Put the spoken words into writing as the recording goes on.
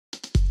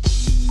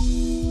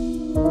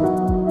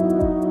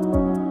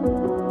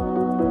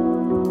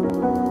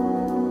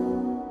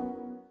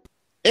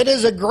It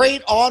is a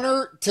great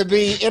honor to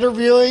be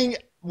interviewing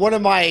one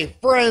of my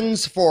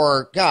friends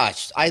for,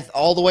 gosh,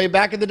 all the way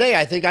back in the day.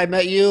 I think I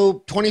met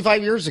you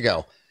 25 years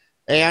ago.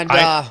 And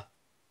I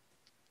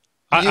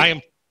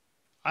am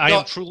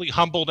truly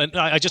humbled. And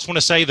I just want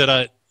to say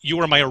that you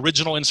were my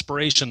original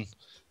inspiration.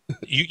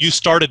 You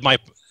started my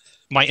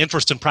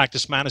interest in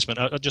practice management.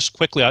 Just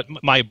quickly,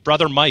 my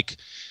brother Mike,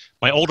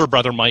 my older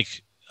brother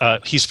Mike,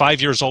 he's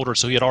 5 years older,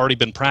 so he had already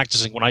been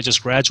practicing when I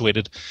just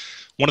graduated.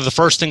 One of the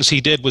first things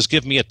he did was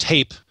give me a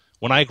tape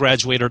when I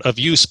graduated of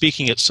you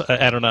speaking at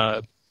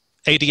an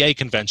ADA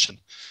convention.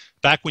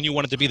 Back when you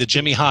wanted to be the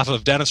Jimmy Hoffa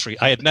of dentistry.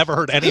 I had never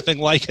heard anything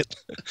like it.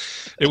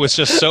 It was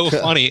just so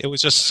funny. It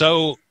was just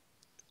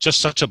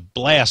such a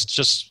blast,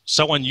 just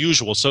so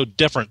unusual, so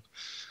different,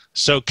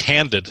 so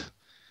candid,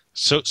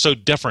 so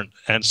different,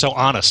 and so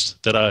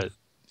honest that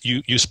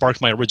you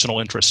sparked my original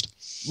interest.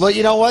 Well,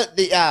 you know what?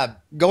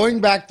 Going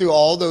back through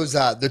all those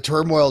the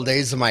turmoil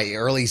days of my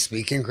early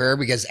speaking career,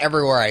 because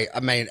everywhere I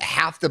mean,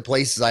 half the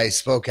places I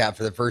spoke at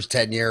for the first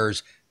 10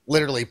 years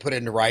literally put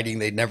into writing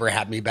they'd never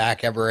have me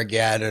back ever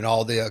again, and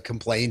all the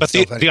complaints.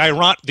 But the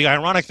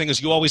ironic thing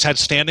is, you always had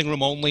standing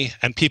room only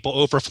and people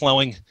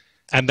overflowing,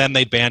 and then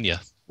they'd ban you.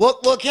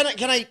 Well, can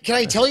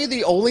I tell you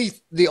the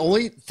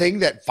only thing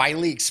that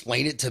finally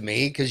explained it to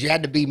me, because you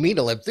had to be me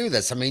to live through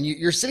this. I mean,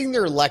 you're sitting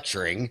there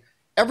lecturing.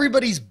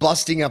 Everybody's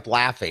busting up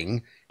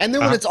laughing, and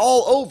then when it's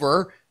all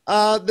over,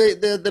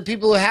 the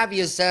people who have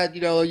you said,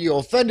 you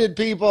offended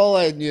people,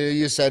 and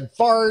you said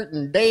fart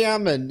and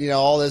damn, and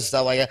all this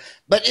stuff like that.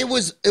 But it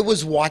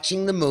was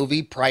watching the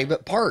movie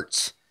Private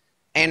Parts,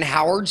 and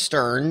Howard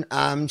Stern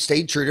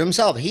stayed true to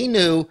himself. He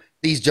knew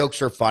these jokes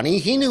were funny.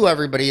 He knew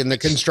everybody in the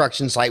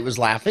construction site was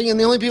laughing, and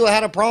the only people that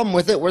had a problem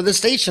with it were the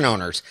station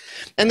owners.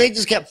 And they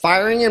just kept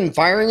firing and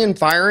firing and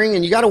firing,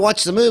 and you got to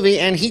watch the movie,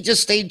 and he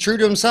just stayed true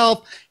to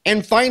himself.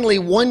 And finally,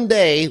 one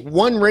day,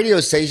 one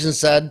radio station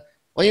said,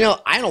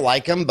 well, I don't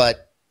like him,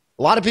 but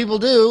a lot of people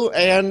do,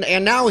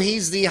 and now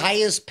he's the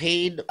highest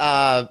paid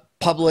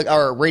public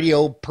or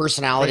radio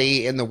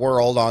personality in the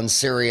world on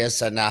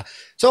Sirius. And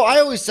so I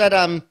always said,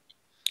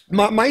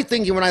 my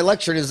thinking when I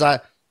lectured is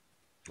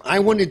I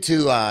wanted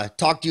to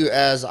talk to you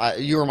as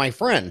you were my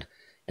friend.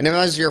 And if I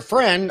was your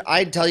friend,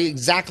 I'd tell you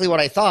exactly what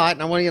I thought,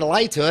 and I wanted you to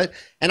lie to it.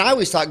 And I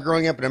always thought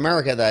growing up in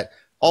America that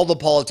all the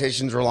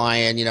politicians were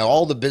lying,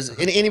 all the business,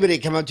 anybody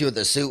that came up to you with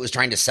a suit was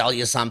trying to sell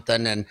you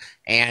something.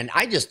 And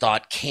I just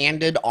thought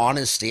candid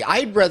honesty.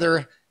 I'd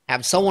rather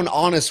have someone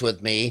honest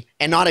with me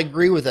and not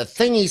agree with a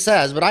thing he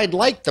says, but I'd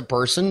like the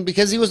person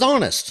because he was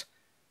honest.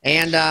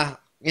 And,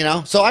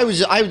 so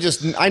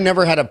I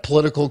never had a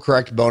political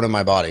correct bone in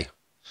my body.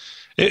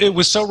 It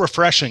was so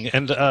refreshing.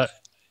 And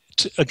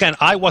again,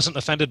 I wasn't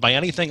offended by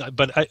anything,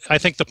 but I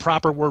think the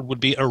proper word would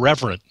be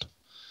irreverent,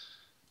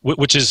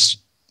 which is,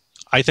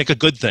 I think, a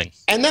good thing.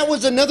 And that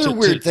was another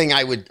weird thing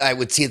I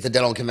would see at the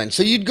dental convention.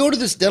 So you'd go to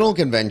this dental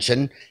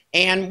convention,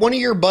 and one of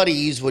your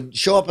buddies would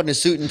show up in a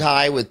suit and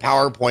tie with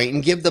PowerPoint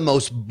and give the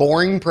most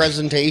boring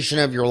presentation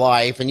of your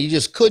life, and you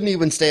just couldn't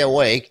even stay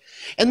awake.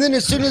 And then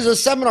as soon as the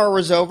seminar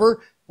was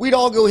over, we'd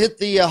all go hit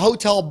the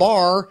hotel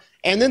bar,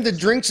 and then the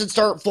drinks would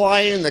start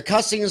flying, and the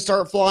cussing would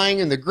start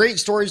flying, and the great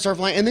stories start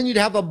flying, and then you'd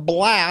have a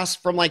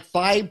blast from like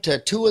 5 to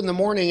 2 in the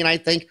morning, and I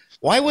think,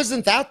 why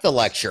wasn't that the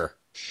lecture?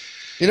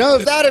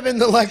 If that had been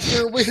the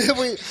lecture, that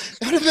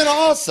would have been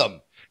awesome.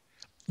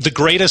 The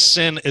greatest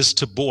sin is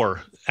to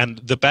bore, and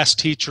the best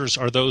teachers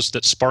are those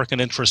that spark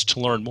an interest to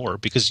learn more,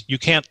 because you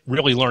can't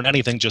really learn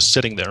anything just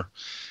sitting there.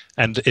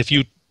 And if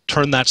you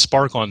turn that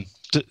spark on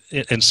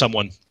in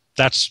someone,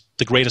 that's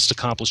the greatest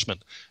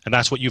accomplishment, and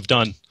that's what you've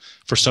done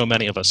for so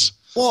many of us.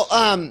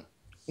 Well,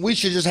 we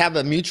should just have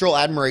a mutual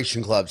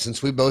admiration club,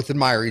 since we both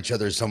admire each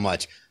other so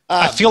much.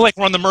 I feel like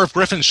we're on the Merv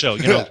Griffin show.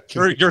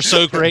 You're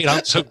so great.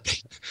 I'm so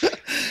great.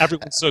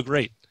 Everyone's so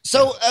great.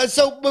 So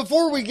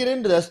before we get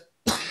into this,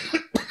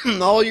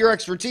 all your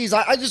expertise,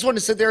 I just want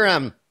to sit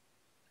there.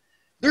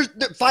 There's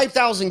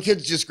 5,000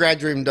 kids just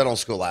graduated from dental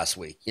school last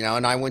week,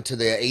 and I went to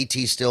the AT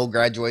Still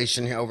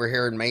graduation over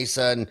here in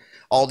Mesa, and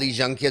all these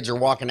young kids are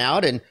walking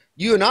out, and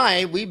you and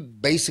I,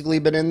 we've basically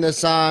been in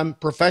this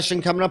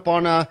profession coming up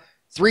on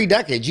 3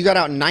 decades. You got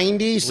out in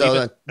 90,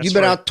 so you've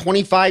been out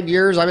 25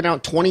 years. I've been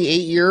out 28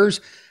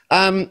 years.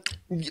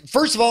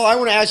 First of all, I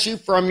want to ask you,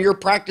 from your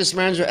practice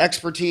management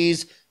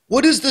expertise,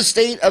 what is the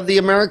state of the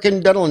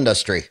American dental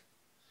industry?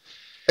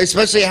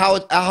 Especially how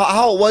it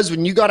was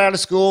when you got out of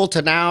school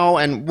to now,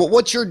 and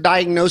what's your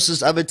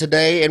diagnosis of it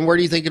today, and where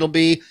do you think it'll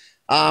be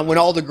when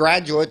all the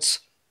graduates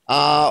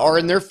are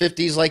in their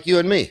 50s like you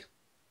and me?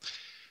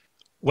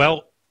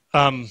 Well,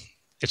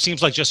 it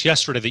seems like just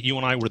yesterday that you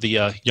and I were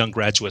the young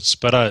graduates,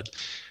 but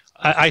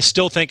I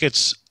still think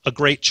it's a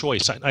great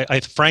choice.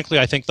 Frankly,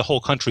 I think the whole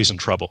country's in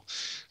trouble.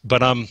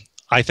 But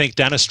I think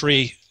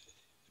dentistry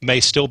may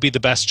still be the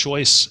best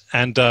choice,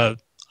 and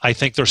I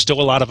think there's still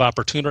a lot of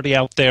opportunity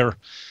out there.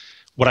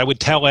 What I would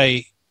tell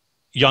a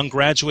young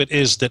graduate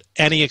is that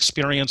any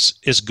experience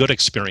is good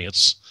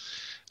experience,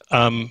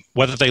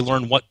 whether they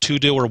learn what to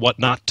do or what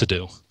not to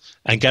do,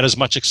 and get as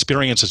much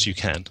experience as you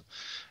can.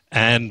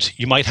 And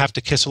you might have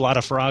to kiss a lot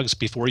of frogs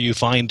before you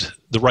find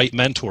the right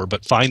mentor,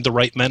 but find the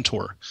right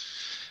mentor.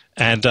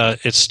 And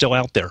it's still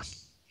out there.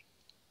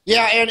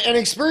 Yeah, and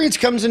experience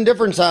comes in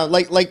different,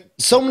 like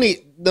so many,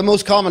 the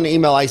most common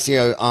email I see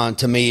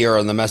to me or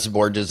on the message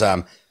board is,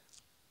 I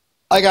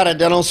got a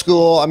dental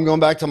school. I'm going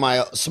back to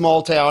my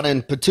small town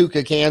in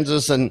Paducah,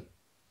 Kansas, and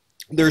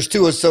there's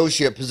 2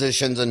 associate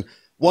positions, and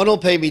one will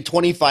pay me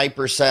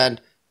 25%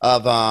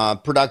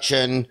 of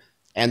production,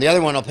 and the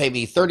other one will pay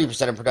me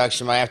 30% of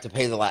production, but I have to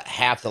pay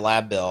half the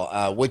lab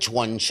bill. Which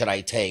one should I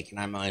take? And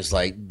I'm always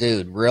like,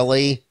 dude,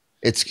 really?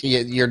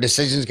 Your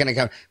decision's going to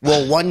come.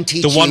 Will one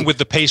teach the one with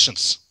the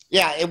patients?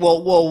 Yeah.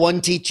 Will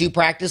one teach you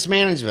practice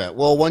management?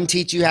 Will one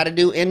teach you how to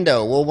do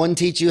endo? Will one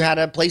teach you how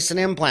to place an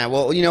implant?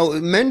 Well,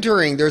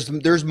 mentoring.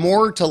 There's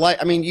more to life.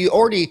 I mean, you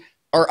already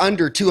are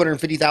under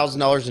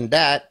 $250,000 in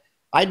debt.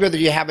 I'd rather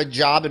you have a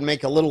job and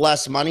make a little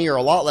less money or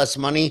a lot less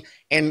money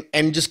and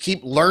just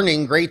keep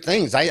learning great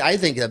things. I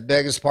think the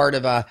biggest part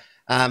of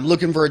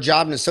looking for a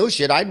job and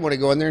associate, I'd want to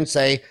go in there and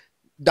say,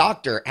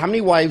 doctor, how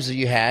many wives have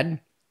you had?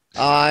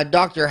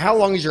 Doctor, how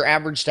long has your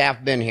average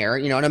staff been here?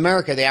 In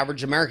America, the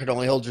average American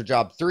only holds their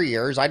job 3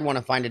 years. I'd want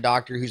to find a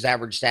doctor whose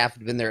average staff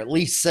has been there at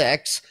least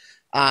 6.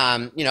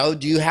 Do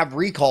you have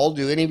recall?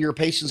 Do any of your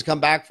patients come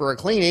back for a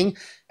cleaning?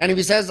 And if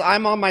he says,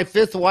 I'm on my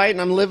 5th white and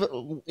I'm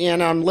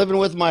living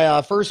with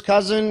my first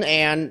cousin,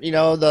 and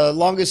the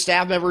longest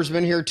staff member has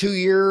been here 2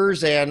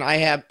 years, and I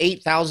have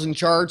 8,000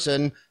 charts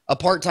and a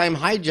part-time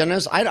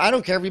hygienist, I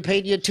don't care if he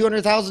paid you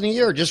 $200,000 a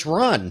year, just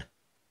run.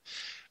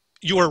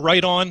 You are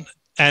right on.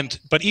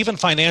 But even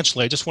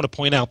financially, I just want to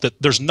point out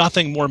that there's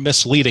nothing more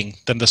misleading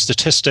than the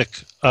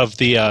statistic of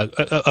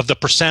the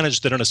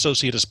percentage that an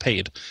associate is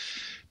paid.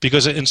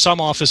 Because in some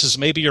offices,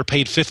 maybe you're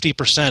paid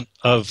 50%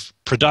 of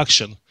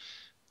production,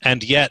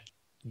 and yet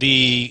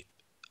the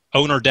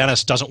owner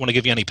dentist doesn't want to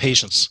give you any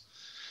patients.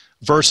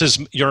 Versus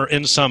you're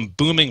in some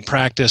booming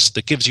practice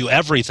that gives you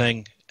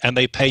everything, and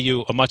they pay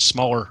you a much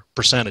smaller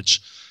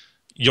percentage.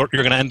 You're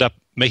going to end up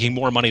making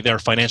more money there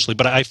financially.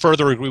 But I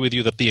further agree with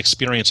you that the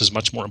experience is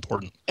much more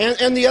important.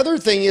 And the other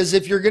thing is,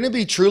 if you're going to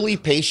be truly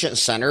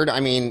patient-centered, I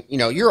mean,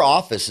 your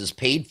office is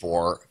paid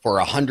for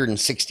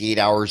 168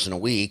 hours in a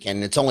week,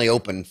 and it's only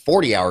open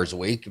 40 hours a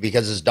week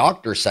because it's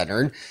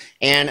doctor-centered.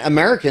 And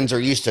Americans are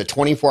used to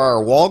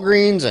 24-hour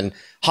Walgreens, and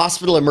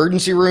hospital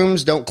emergency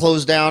rooms don't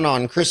close down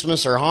on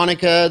Christmas or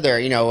Hanukkah. They're,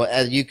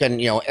 you can,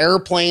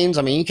 airplanes.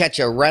 I mean, you catch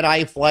a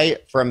red-eye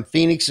flight from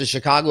Phoenix to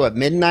Chicago at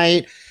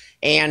midnight.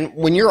 And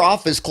when your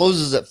office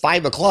closes at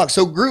 5 o'clock,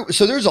 so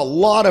there's a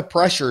lot of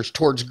pressures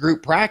towards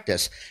group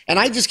practice. And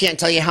I just can't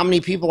tell you how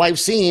many people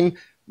I've seen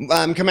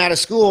come out of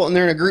school and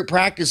they're in a group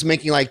practice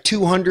making like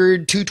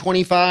 200,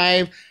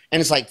 225, and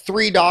it's like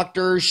 3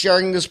 doctors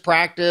sharing this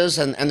practice,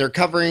 and they're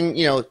covering,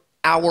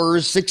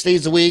 hours, 6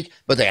 days a week,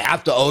 but they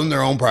have to own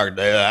their own practice.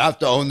 They have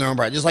to own their own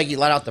practice. Just like you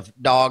let out the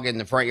dog in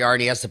the front yard,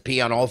 and he has to pee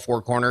on all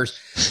 4 corners.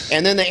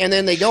 And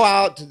then they go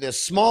out to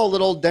this small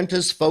little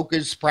dentist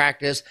focused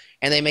practice,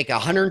 and they make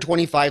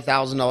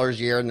 $125,000 a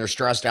year, and they're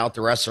stressed out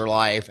the rest of their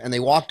life. And they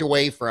walked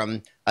away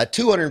from a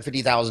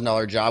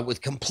 $250,000 job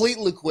with complete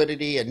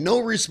liquidity and no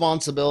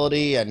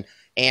responsibility. And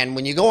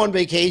when you go on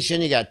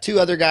vacation, you got 2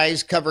 other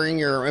guys covering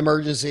your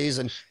emergencies.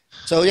 And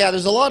so, yeah,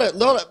 there's a lot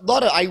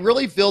of, I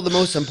really feel the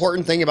most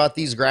important thing about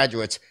these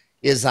graduates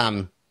is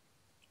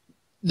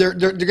they're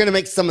going to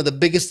make some of the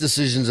biggest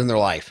decisions in their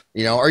life.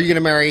 Are you going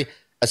to marry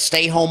a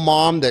stay-home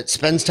mom that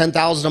spends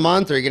 $10,000 a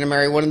month, or are you going to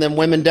marry one of them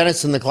women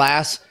dentists in the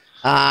class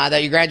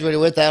that you graduated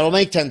with that'll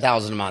make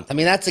 $10,000 a month? I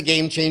mean, that's a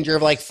game changer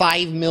of like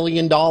 $5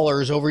 million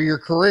over your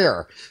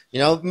career.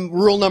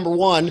 Rule number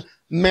 1,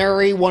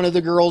 marry one of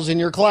the girls in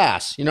your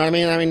class. You know what I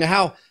mean? I mean,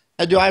 how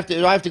do I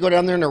have to go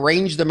down there and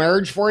arrange the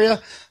marriage for you?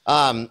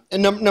 And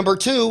number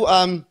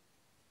 2,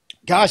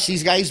 gosh,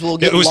 these guys will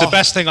get It was lost. the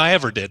best thing I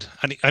ever did.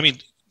 I mean,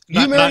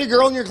 you married a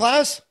girl in your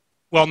class?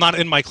 Well, not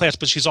in my class,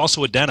 but she's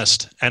also a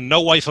dentist, and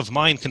no wife of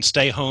mine can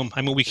stay home.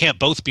 I mean, we can't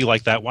both be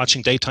like that,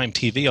 watching daytime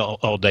TV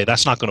all day.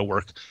 That's not going to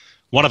work.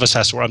 One of us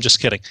has to work. I'm just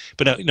kidding.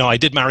 But no, I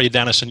did marry a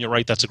dentist, and you're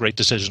right. That's a great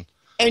decision.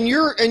 And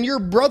your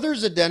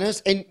brother's a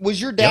dentist, and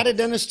was your dad a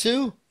dentist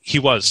too? He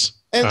was.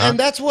 And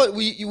that's what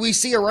we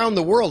see around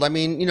the world. I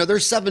mean,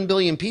 there's 7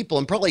 billion people,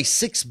 and probably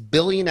 6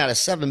 billion out of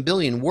 7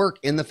 billion work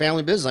in the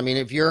family business. I mean,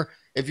 if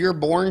you're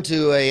born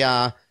to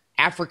a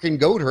African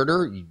goat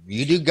herder,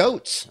 you do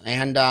goats.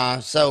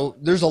 And so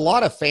there's a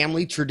lot of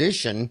family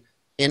tradition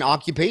in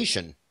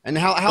occupation. And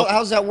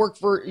how's that work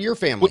for your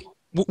family?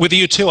 With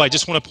you too, I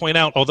just want to point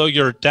out, although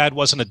your dad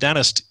wasn't a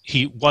dentist,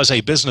 he was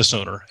a business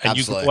owner. And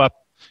Absolutely.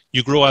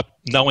 you grew up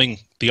knowing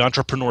the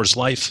entrepreneur's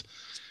life,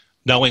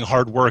 knowing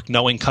hard work,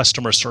 knowing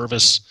customer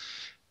service,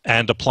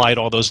 and applied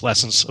all those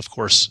lessons, of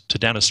course, to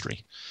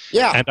dentistry.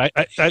 Yeah. And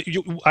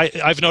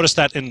I've noticed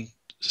that in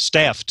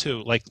staff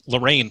too, like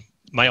Lorraine,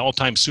 my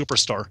all-time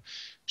superstar.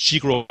 She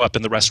grew up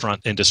in the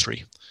restaurant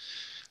industry.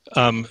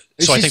 So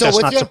I think that's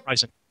not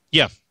surprising.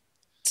 Yeah.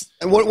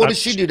 And what does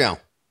she do now?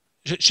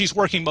 She's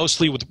working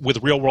mostly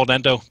with Real World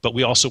Endo, but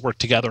we also work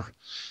together.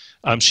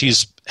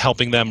 She's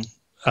helping them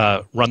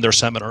run their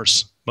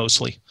seminars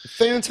mostly.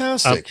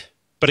 Fantastic.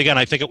 But again,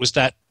 I think it was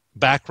that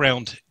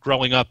background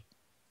growing up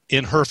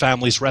in her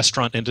family's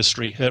restaurant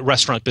industry,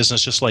 restaurant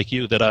business, just like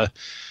you, that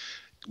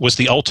was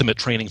the ultimate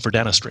training for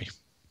dentistry.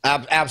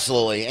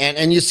 Absolutely.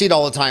 And you see it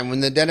all the time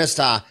when the dentist,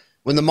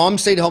 when the mom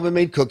stayed home and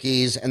made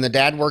cookies and the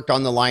dad worked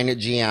on the line at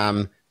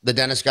GM, the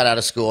dentist got out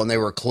of school and they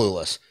were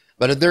clueless.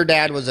 But if their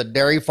dad was a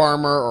dairy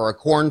farmer or a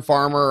corn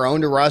farmer or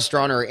owned a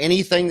restaurant or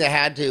anything that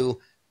had to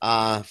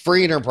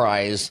free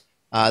enterprise,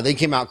 they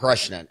came out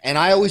crushing it. And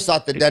I always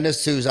thought the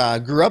dentists who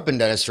grew up in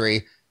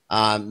dentistry,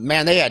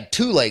 man, they had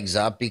two legs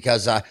up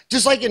because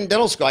just like in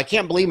dental school, I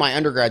can't believe my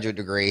undergraduate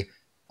degree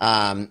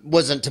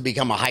wasn't to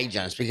become a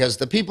hygienist, because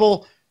the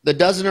people, the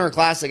dozen in our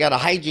class that got a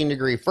hygiene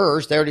degree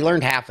first, they already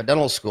learned half of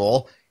dental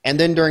school. And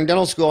then during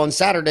dental school on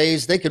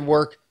Saturdays, they could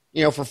work,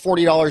 for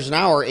 $40 an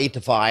hour, 8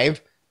 to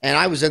 5. And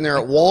I was in there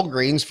at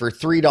Walgreens for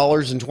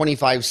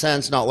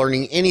 $3.25, not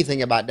learning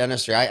anything about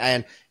dentistry.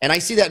 And I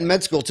see that in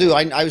med school too.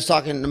 I was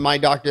talking to my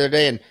doctor the other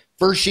day, and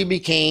first she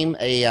became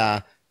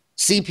a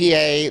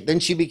CPA, then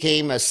she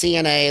became a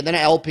CNA, then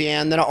an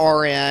LPN, then an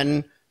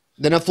RN,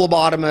 then a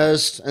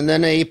phlebotomist, and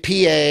then a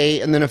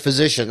PA, and then a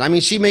physician. I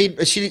mean, she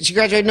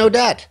graduated no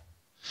debt.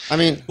 I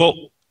mean,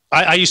 well,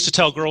 I used to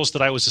tell girls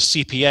that I was a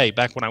CPA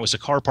back when I was a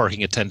car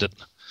parking attendant.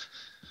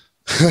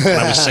 When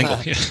I was single.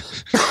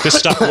 This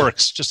stuff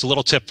works. Just a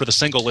little tip for the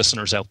single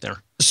listeners out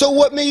there. So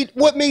what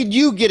made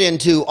you get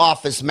into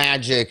office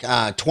magic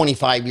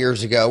 25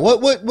 years ago?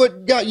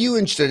 What got you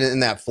interested in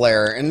that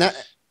flair? And that?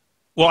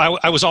 Well,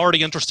 I was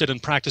already interested in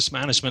practice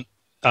management,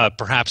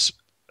 perhaps,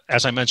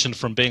 as I mentioned,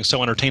 from being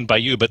so entertained by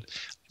you, but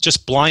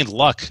just blind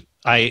luck.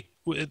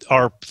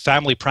 Our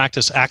family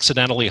practice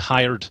accidentally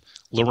hired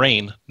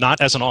Lorraine, not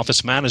as an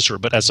office manager,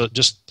 but as a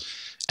just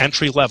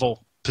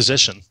entry-level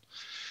position.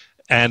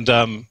 And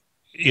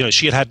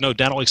she had no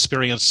dental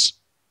experience.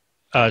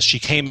 She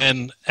came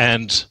in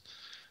and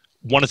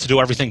wanted to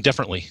do everything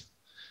differently,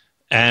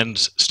 and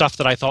stuff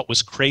that I thought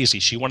was crazy.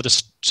 She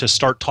wanted to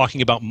start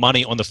talking about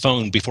money on the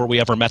phone before we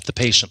ever met the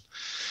patient.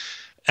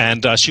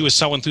 And she was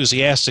so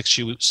enthusiastic.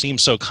 She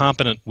seemed so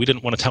competent. We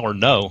didn't want to tell her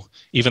no,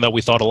 even though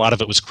we thought a lot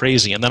of it was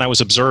crazy. And then I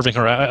was observing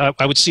her.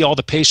 I would see all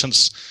the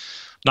patients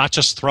not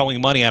just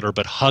throwing money at her,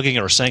 but hugging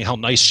her, saying how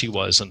nice she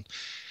was. And,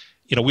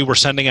 we were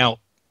sending out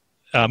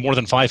more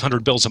than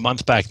 500 bills a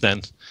month back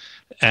then.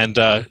 And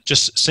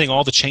just seeing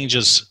all the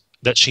changes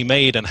that she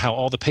made and how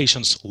all the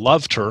patients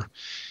loved her,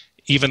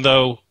 even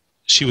though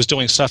she was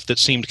doing stuff that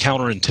seemed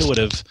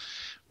counterintuitive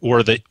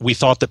or that we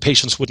thought that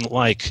patients wouldn't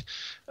like,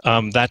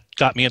 that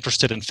got me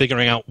interested in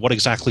figuring out what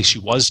exactly she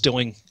was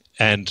doing.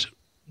 And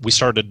we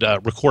started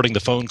recording the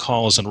phone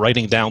calls and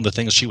writing down the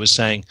things she was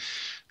saying,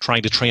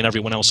 trying to train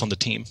everyone else on the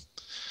team.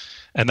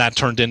 And that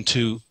turned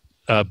into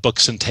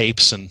books and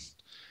tapes, and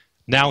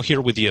now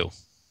here with you.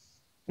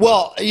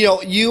 Well,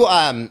 you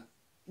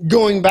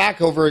going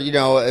back over,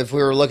 if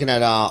we were looking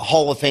at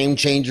Hall of Fame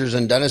changers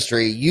in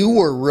dentistry, you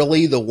were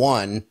really the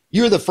one.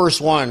 You're the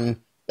first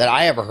one that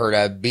I ever heard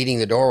of beating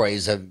the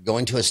doorways of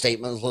going to a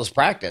stateless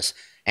practice.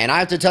 And I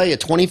have to tell you,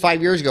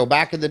 25 years ago,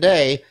 back in the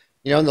day,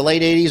 in the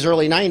late 80s,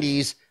 early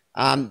 90s,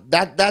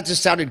 that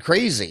just sounded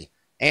crazy.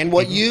 And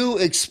what you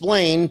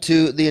explained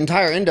to the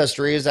entire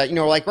industry is that,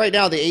 like right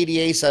now, the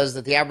ADA says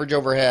that the average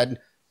overhead,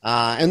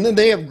 and then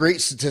they have great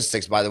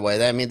statistics, by the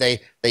way. I mean,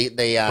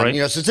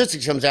 right.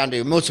 Statistics comes down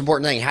to most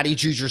important thing. How do you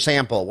choose your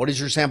sample? What is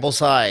your sample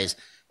size?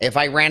 If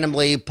I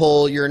randomly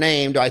pull your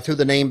name, do I throw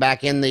the name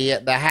back in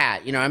the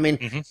hat?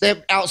 They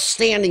have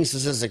outstanding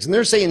statistics, and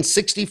they're saying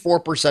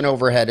 64%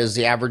 overhead is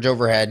the average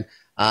overhead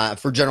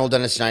for general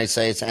dentists in the United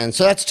States. And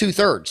so that's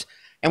 2/3.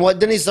 And what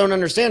dentists don't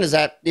understand is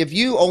that if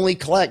you only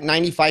collect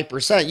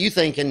 95%, you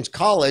think in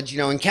college,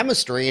 in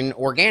chemistry and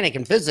organic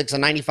and physics, a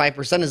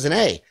 95% is an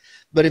A.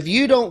 But if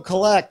you don't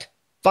collect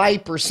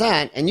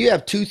 5% and you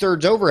have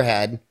 2/3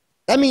 overhead,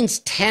 that means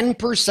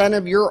 10%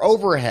 of your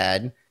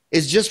overhead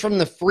is just from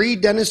the free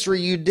dentistry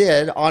you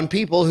did on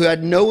people who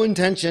had no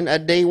intention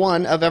at day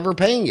one of ever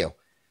paying you.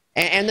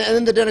 And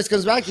then the dentist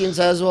comes back to you and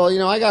says, well,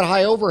 I got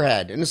high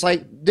overhead. And it's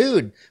like,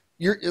 dude,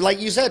 you're like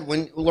you said,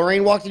 when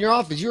Lorraine walked in your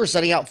office, you were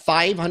sending out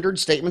 500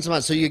 statements a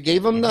month. So you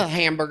gave them the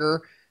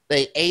hamburger,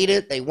 they ate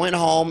it, they went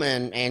home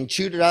and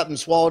chewed it up and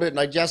swallowed it and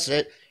digested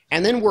it.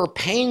 And then we're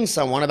paying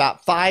someone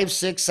about $5,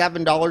 $6,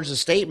 $7 a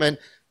statement,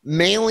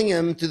 mailing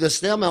them through the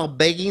snail mail,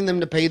 begging them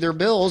to pay their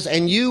bills.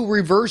 And you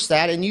reversed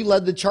that and you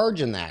led the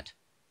charge in that.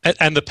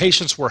 And the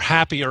patients were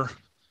happier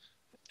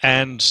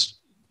and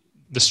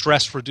the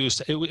stress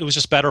reduced. It was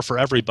just better for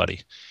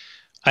everybody.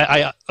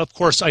 I of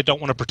course, I don't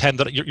want to pretend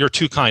that you're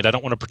too kind. I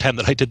don't want to pretend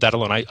that I did that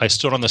alone. I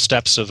stood on the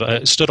steps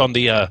of, stood on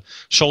the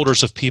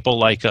shoulders of people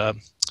like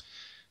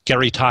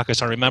Gary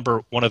Takas. I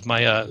remember one of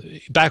my,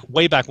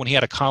 way back when he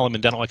had a column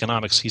in Dental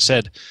Economics, he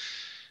said,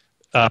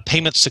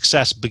 payment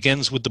success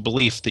begins with the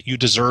belief that you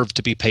deserve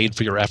to be paid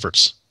for your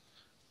efforts.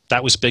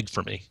 That was big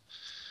for me.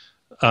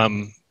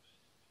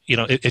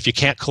 If you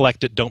can't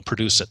collect it, don't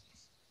produce it.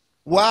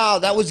 Wow,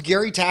 that was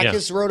Gary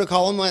Takas wrote a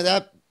column like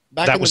that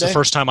back in the day? That was the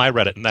first time I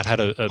read it, and that had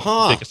a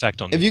big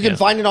effect on me. If you can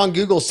find it on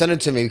Google, send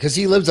it to me, because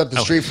he lives up the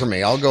street from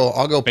me. I'll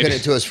go pin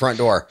it to his front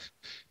door.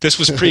 This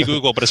was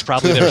pre-Google, but it's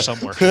probably there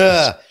somewhere.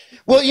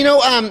 Well,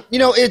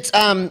 it's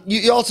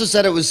you also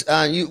said it was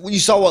you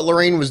saw what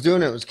Lorraine was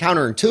doing. It was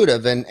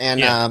counterintuitive,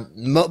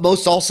 and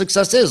most all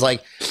success is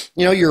like,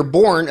 you're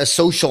born a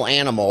social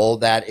animal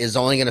that is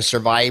only going to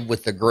survive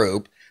with the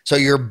group. So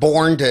you're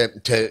born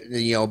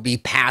to be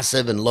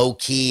passive and low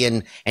key,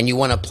 and you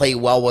want to play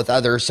well with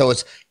others. So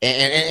it's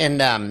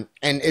and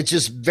it's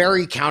just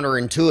very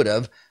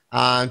counterintuitive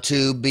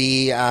to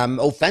be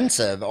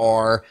offensive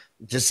or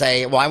to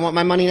say, well, I want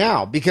my money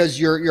now, because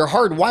you're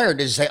hardwired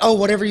to say, oh,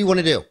 whatever you want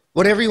to do,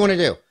 whatever you want to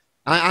do.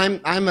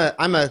 I'm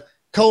a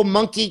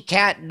monkey,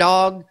 cat,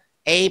 dog,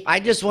 ape. I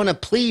just want to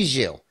please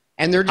you.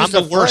 And they're just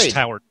I'm the afraid. Worst,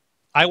 Howard.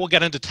 I will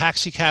get into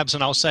taxi cabs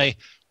and I'll say,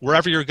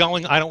 wherever you're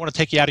going, I don't want to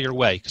take you out of your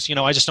way, because,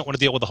 I just don't want to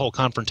deal with the whole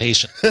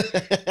confrontation.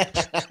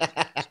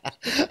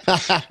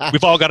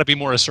 We've all got to be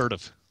more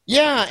assertive.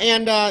 Yeah,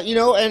 and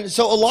and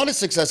so a lot of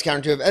success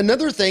counterintuitive.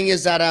 Another thing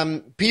is that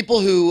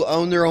people who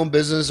own their own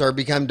business or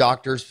become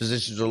doctors,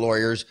 physicians, or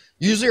lawyers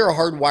usually are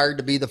hardwired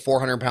to be the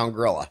 400-pound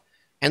gorilla.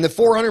 And the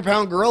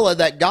 400-pound gorilla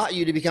that got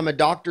you to become a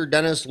doctor,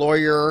 dentist,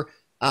 lawyer,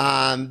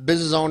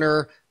 business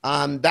owner,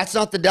 that's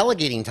not the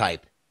delegating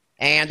type,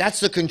 and that's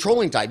the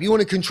controlling type. You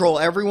want to control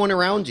everyone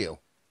around you,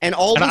 and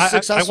all these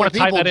successful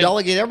people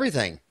delegate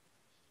everything.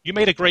 You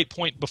made a great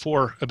point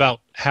before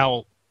about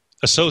how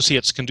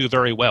associates can do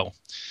very well.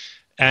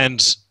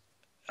 And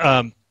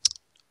I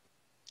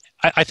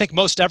think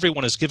most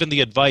everyone is given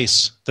the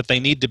advice that they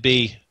need to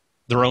be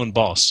their own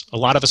boss. A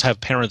lot of us have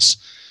parents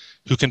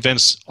who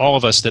convince all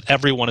of us that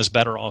everyone is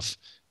better off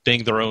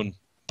being their own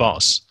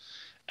boss.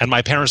 And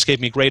my parents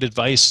gave me great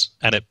advice,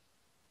 and it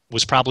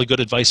was probably good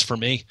advice for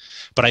me.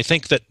 But I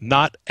think that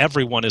not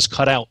everyone is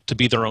cut out to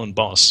be their own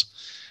boss.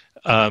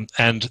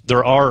 And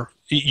there are,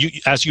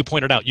 as you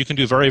pointed out, you can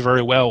do very,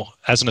 very well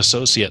as an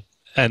associate.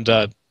 And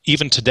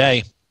even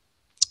today,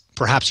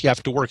 perhaps you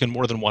have to work in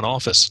more than one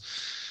office,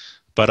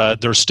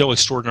 but there's still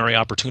extraordinary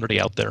opportunity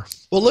out there.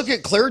 Well, look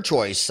at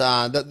ClearChoice.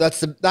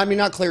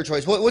 Not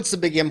ClearChoice. What's the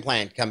big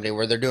implant company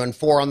where they're doing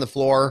 4 on the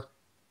floor?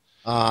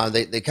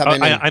 They come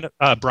in.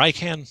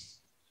 Brycan,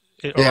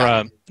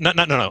 or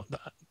no.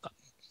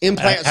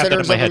 Implant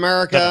Centers of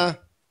America.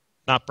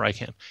 Not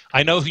Brycan.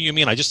 I know who you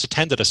mean. I just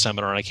attended a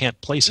seminar and I can't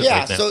place it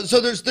right now.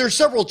 So there's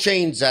several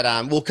chains that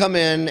will come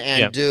in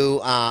and do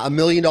 $1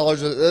 million.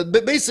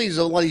 But basically,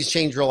 a lot of these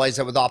chains realize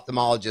that with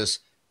ophthalmologists,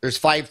 there's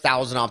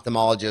 5,000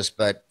 ophthalmologists,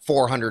 but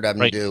 400 of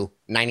them do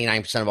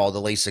 99% of all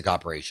the LASIK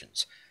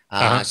operations.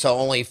 So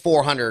only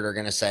 400 are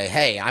going to say,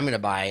 hey, I'm going to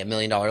buy $1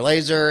 million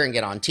laser and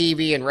get on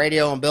TV and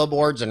radio and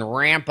billboards and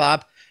ramp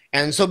up.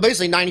 And so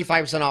basically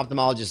 95% of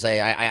ophthalmologists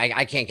say,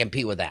 I can't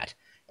compete with that.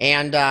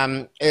 And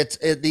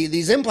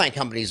these implant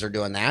companies are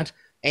doing that,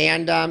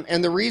 and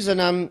the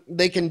reason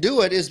they can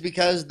do it is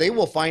because they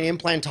will find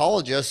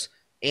implantologists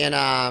in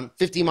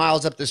 50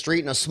 miles up the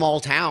street in a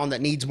small town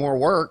that needs more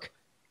work,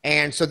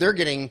 and so they're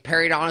getting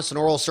periodontists and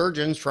oral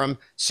surgeons from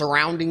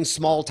surrounding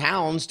small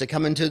towns to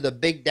come into the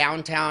big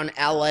downtown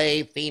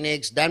LA,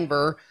 Phoenix,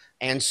 Denver,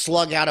 and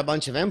slug out a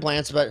bunch of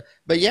implants. But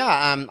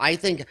I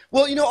think,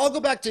 I'll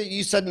go back to,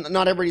 you said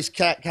not everybody's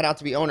cut out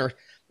to be owner.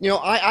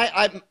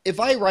 If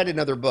I write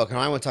another book, and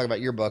I want to talk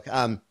about your book,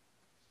 I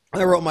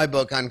wrote my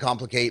book,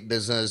 Uncomplicate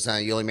Business.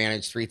 You only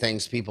manage 3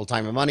 things: people,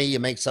 time, and money. You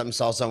make something,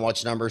 sell something,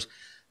 watch numbers.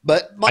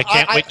 But I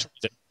can't wait to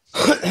read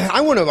it.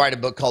 I want to write a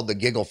book called The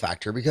Giggle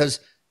Factor, because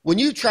when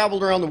you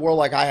traveled around the world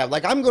like I have,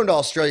 like I'm going to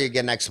Australia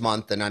again next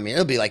month, and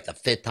it'll be like the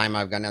 5th time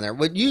I've gone down there.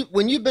 When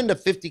you've been to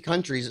 50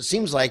 countries, it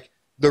seems like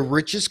the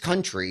richest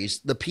countries,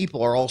 the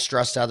people are all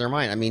stressed out of their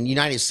mind.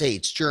 United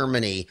States,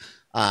 Germany,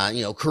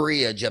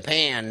 Korea,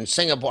 Japan,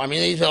 Singapore.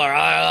 These people are,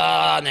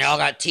 and they all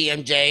got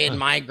TMJ and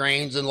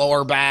migraines and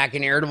lower back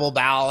and irritable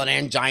bowel and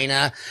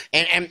angina.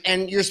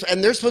 And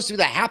they're supposed to be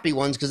the happy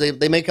ones because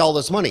they make all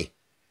this money.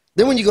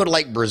 Then when you go to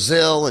like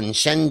Brazil and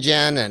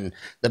Shenzhen and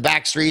the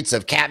back streets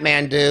of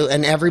Kathmandu,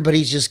 and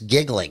everybody's just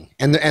giggling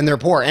and they're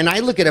poor. And I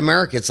look at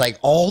America, it's like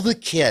all the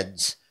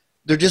kids,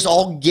 they're just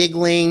all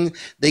giggling.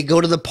 They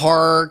go to the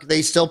park.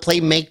 They still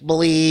play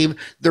make-believe.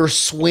 They're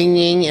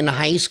swinging in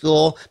high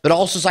school. But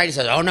all society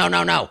says, oh,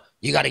 no.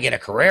 You got to get a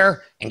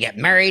career and get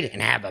married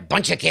and have a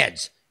bunch of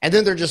kids. And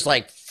then they're just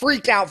like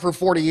freaked out for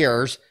 40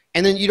 years.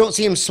 And then you don't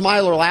see them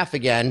smile or laugh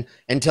again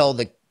until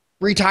the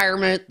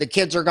retirement, the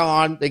kids are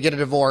gone, they get a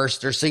divorce,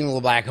 they're single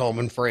back home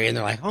and free. And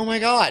they're like, oh, my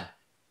God,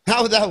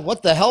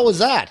 what the hell was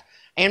that?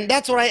 And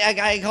that's what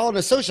I call an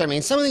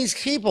associate. Some of these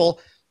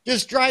people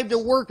just drive to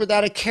work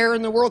without a care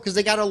in the world because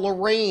they got a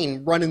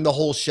Lorraine running the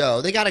whole show.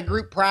 They got a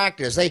group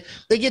practice. They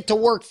get to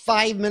work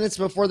 5 minutes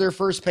before their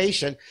first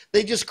patient.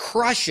 They just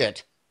crush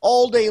it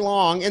all day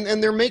long, and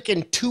they're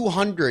making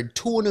 200,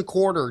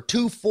 225,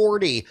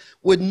 240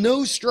 with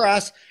no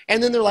stress.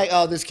 And then they're like,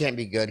 oh, this can't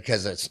be good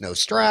because it's no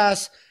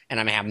stress, and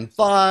I'm having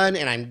fun,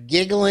 and I'm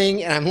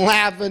giggling, and I'm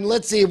laughing.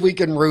 Let's see if we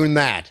can ruin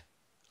that.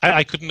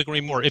 I couldn't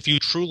agree more. If you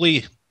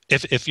truly...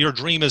 If your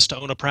dream is to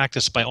own a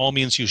practice, by all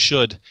means you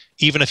should,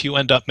 even if you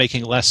end up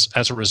making less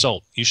as a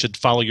result. You should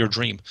follow your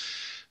dream.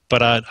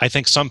 But I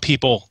think some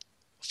people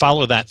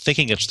follow that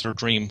thinking it's their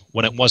dream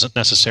when it wasn't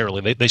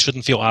necessarily. They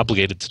shouldn't feel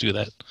obligated to do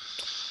that.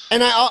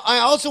 And I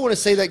also want to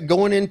say that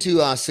going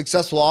into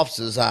successful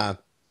offices,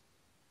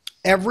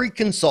 every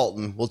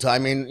consultant will tell. I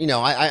mean, you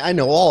know, I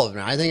know all of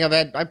them. I think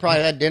I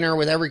probably had dinner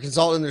with every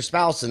consultant and their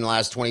spouse in the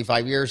last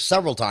 25 years,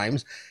 several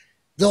times.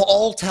 They'll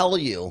all tell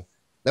you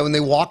that when they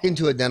walk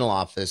into a dental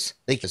office,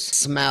 they can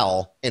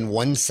smell in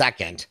 1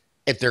 second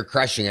if they're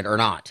crushing it or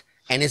not.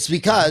 And it's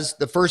because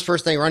the first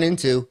person they run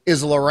into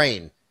is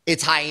Lorraine.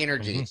 It's high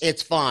energy.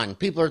 It's fun.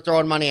 People are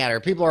throwing money at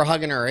her. People are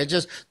hugging her. It's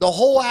just the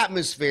whole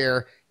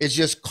atmosphere is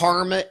just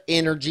karma,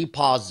 energy,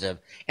 positive.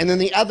 And then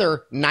the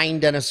other 9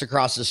 dentists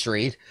across the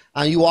street,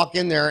 you walk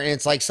in there and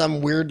it's like some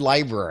weird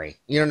library.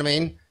 You know what I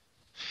mean?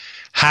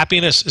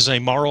 Happiness is a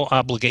moral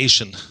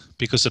obligation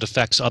because it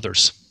affects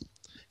others.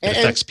 It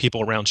affects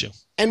people around you.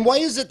 And why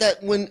is it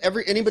that when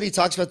anybody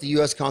talks about the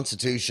U.S.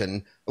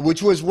 Constitution,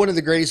 which was one of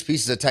the greatest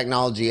pieces of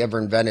technology ever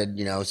invented,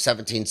 you know,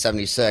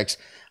 1776,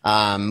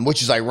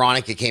 which is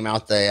ironic, it came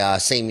out the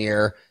same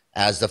year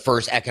as the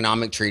first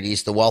economic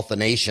treatise, The Wealth of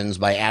Nations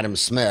by Adam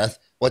Smith.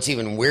 What's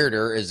even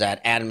weirder is that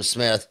Adam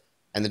Smith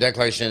and the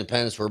Declaration of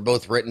Independence were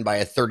both written by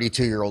a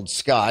 32-year-old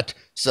Scot.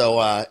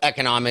 So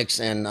economics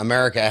in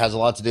America has a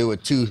lot to do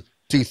with two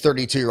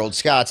 32-year-old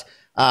Scots.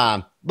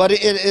 But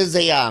it is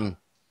a...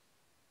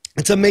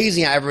 it's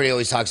amazing how everybody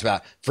always talks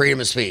about freedom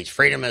of speech,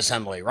 freedom of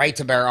assembly, right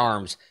to bear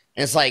arms.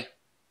 And it's like,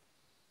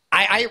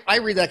 I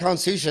read that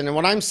Constitution, and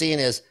what I'm seeing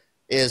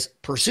is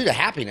pursuit of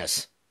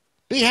happiness.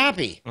 Be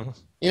happy,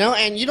 you know,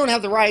 and you don't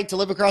have the right to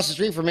live across the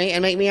street from me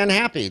and make me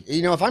unhappy.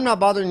 You know, if I'm not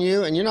bothering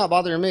you and you're not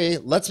bothering me,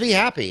 let's be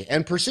happy.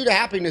 And pursuit of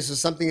happiness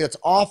is something that's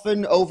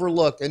often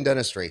overlooked in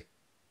dentistry.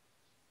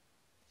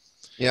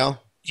 You know?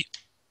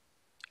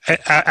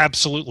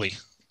 Absolutely.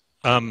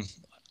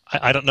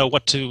 I don't know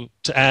what to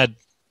add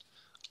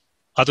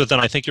other than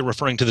I think you're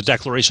referring to the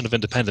Declaration of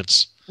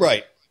Independence.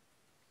 Right.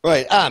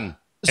 Right. An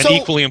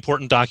equally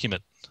important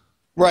document.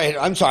 Right.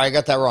 I'm sorry, I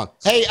got that wrong.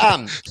 Hey,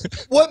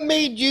 what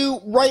made you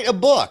write a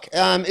book?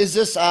 Is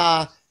this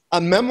a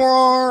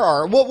memoir,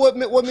 or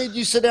what made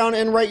you sit down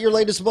and write your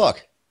latest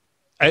book?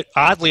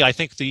 Oddly, I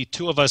think the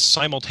two of us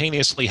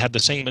simultaneously had the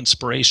same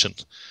inspiration,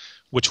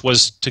 which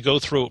was to go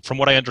through, from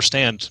what I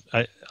understand,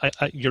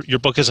 your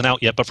book isn't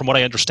out yet, but from what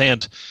I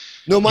understand,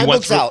 no, my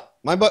book's out.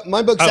 My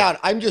book's out.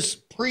 I'm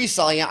just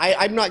pre-selling it.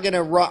 I'm not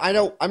gonna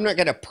I'm not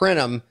gonna print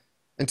them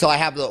until I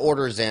have the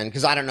orders in,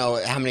 because I don't know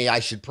how many I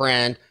should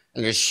print,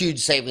 and there's huge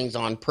savings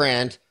on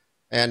print.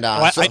 And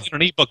I need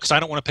an ebook because I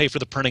don't want to pay for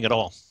the printing at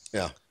all.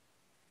 Yeah,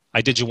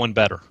 I did you one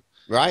better.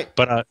 Right,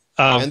 but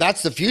and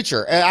that's the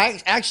future.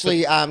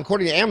 Actually,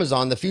 according to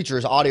Amazon, the future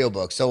is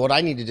audiobook. So what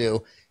I need to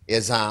do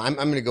is I'm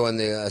going to go in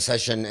the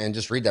session and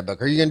just read that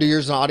book. Are you going to do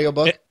yours in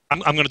audiobook?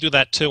 I'm going to do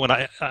that too,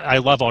 and I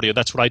love audio.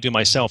 That's what I do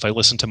myself. I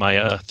listen to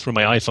my through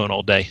my iPhone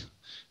all day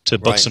to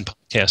books and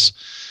podcasts.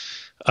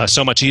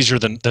 So much easier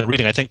than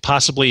reading. I think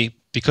possibly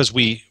because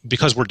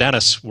we're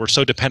dentists, we're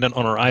so dependent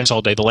on our eyes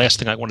all day. The last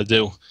thing I want to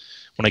do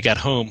when I get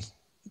home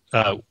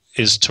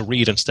is to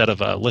read instead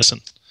of listen.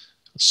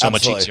 It's so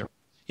much easier.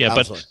 Yeah,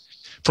 but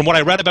from what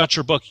I read about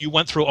your book, you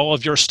went through all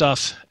of your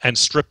stuff and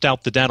stripped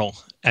out the dental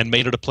and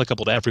made it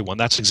applicable to everyone.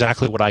 That's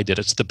exactly what I did.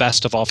 It's the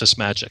best of office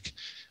magic.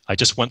 I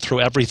just went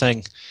through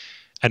everything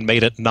and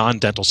made it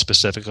non-dental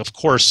specific. Of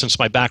course, since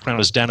my background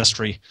is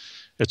dentistry,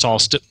 it's all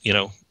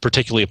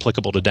particularly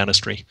applicable to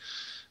dentistry.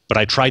 But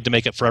I tried to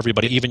make it for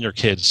everybody, even your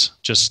kids.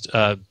 Just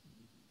good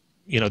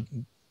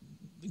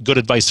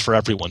advice for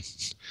everyone.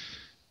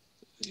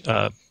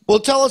 Well,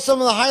 tell us some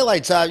of the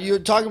highlights. You were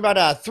talking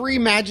about 3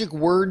 magic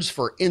words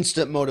for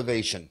instant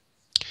motivation.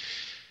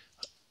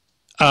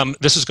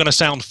 This is going to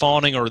sound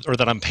fawning or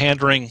that I'm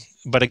pandering,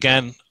 but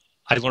again,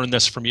 I learned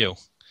this from you.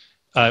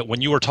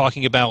 When you were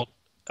talking about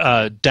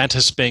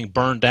dentists being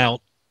burned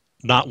out,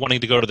 not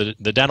wanting to go to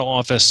the dental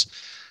office,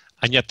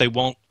 and yet they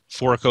won't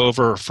fork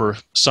over for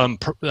some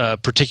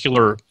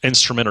particular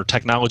instrument or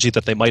technology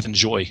that they might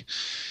enjoy.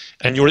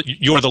 And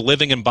you're the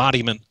living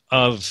embodiment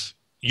of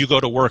you go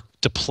to work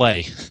to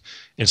play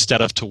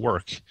instead of to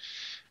work.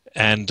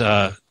 And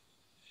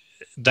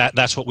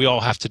that's what we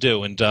all have to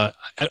do. And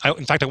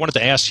in fact, I wanted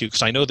to ask you,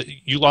 because I know that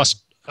you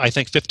lost, I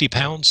think, 50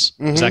 pounds.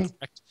 Mm-hmm. Is that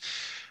correct?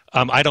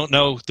 I don't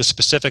know the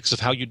specifics of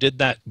how you did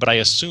that, but I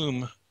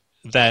assume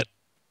that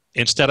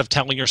instead of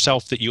telling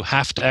yourself that you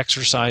have to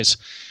exercise,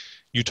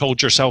 you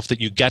told yourself that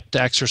you get to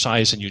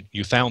exercise, and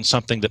you found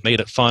something that made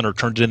it fun or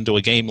turned it into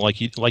a game like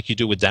you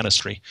do with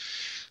dentistry.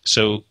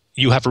 So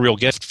you have a real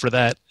gift for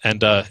that,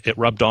 and it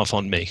rubbed off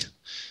on me.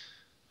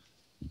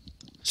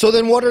 So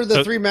then what are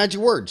the 3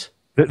 magic words?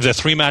 The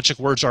 3 magic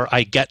words are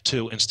I get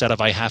to instead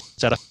of I have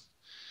to.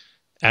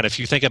 And if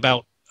you think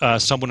about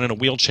someone in a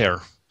wheelchair,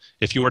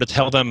 if you were to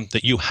tell them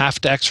that you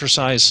have to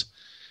exercise,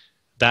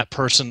 that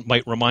person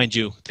might remind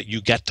you that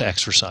you get to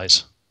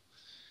exercise.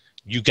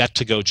 You get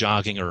to go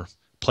jogging or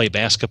play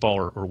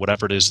basketball or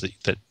whatever it is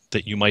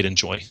that you might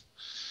enjoy.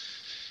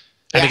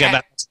 And again,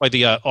 that's why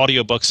the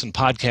audiobooks and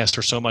podcasts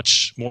are so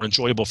much more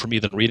enjoyable for me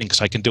than reading,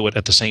 because I can do it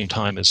at the same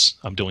time as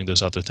I'm doing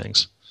those other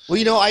things.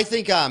 Well, I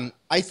think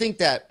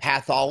that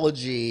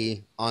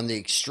pathology on the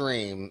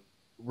extreme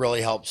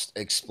really helps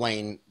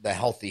explain the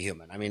healthy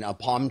human. I mean, a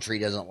palm tree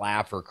doesn't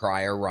laugh or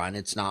cry or run.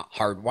 It's not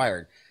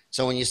hardwired.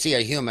 So when you see a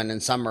human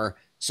and some are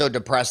so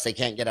depressed they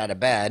can't get out of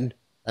bed,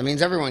 that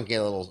means everyone can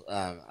get a little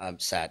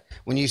upset.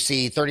 When you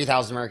see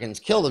 30,000 Americans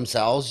kill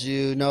themselves,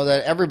 you know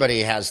that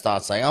everybody has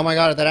thoughts like, oh my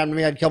God, if that happened to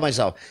me, I'd kill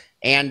myself.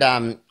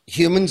 And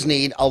humans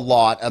need a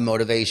lot of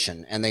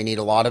motivation and they need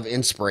a lot of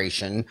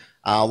inspiration.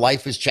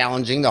 Life is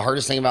challenging. The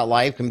hardest thing about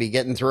life can be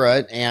getting through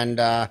it. And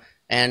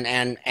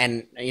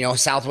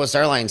Southwest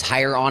Airlines,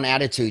 hire on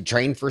attitude,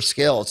 train for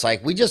skill. It's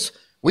like we just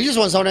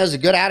want someone who has a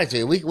good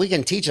attitude. We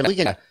can teach them. We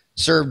can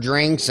serve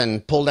drinks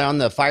and pull down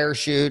the fire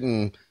chute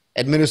and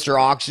administer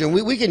oxygen.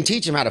 We can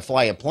teach them how to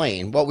fly a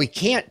plane. What we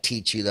can't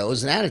teach you, though,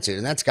 is an attitude,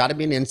 and that's got to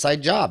be an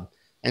inside job.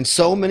 And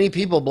so many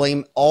people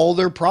blame all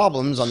their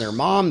problems on their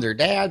mom, their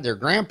dad, their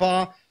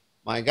grandpa.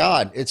 My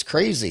God, it's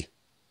crazy.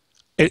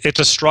 It's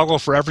a struggle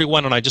for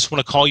everyone, and I just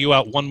want to call you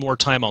out one more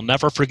time. I'll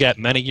never forget,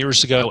 many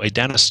years ago, a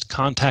dentist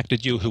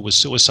contacted you who was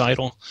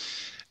suicidal,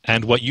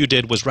 and what you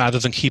did was, rather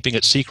than keeping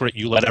it secret,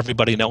 you let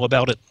everybody know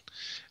about it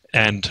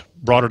and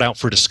brought it out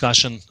for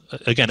discussion.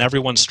 Again,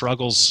 everyone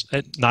struggles.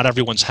 Not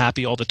everyone's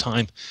happy all the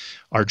time.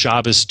 Our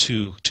job is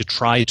to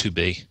try to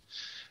be.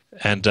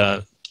 And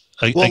last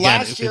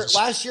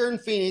year in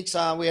Phoenix,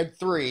 we had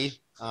 3,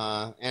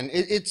 and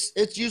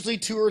it's usually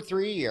 2 or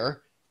 3 a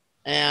year.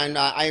 And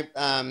I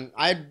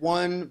had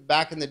one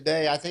back in the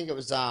day. I think it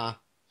was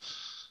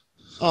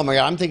oh my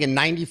God, I'm thinking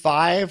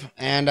 95,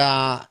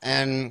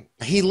 and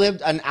he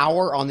lived an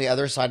hour on the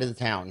other side of the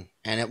town,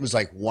 and it was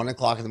like 1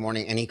 o'clock in the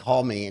morning, and he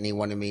called me and he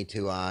wanted me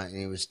to and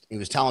he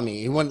was telling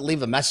me he wouldn't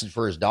leave a message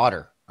for his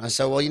daughter. I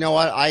said, well, you know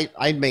what,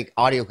 I'd make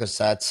audio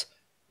cassettes.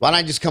 Why don't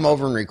I just come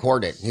over and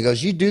record it? He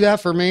goes, you do that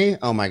for me?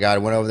 Oh my God, I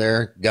went over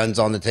there, guns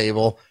on the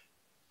table.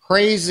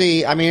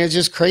 Crazy. I mean, it's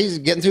just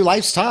crazy. Getting through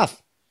life's tough.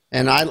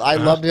 And I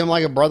loved him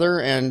like a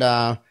brother. And,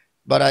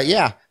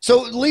 yeah.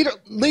 So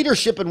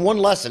leadership in one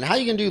lesson. How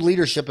you going to do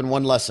leadership in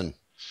one lesson?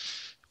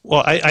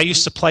 Well, I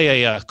used to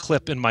play a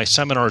clip in my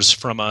seminars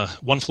from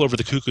One Flew Over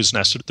the Cuckoo's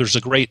Nest. There's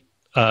a great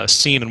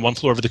scene in One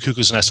Flew Over the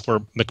Cuckoo's Nest where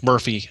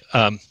McMurphy,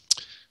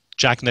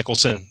 Jack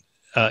Nicholson,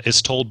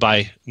 is told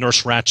by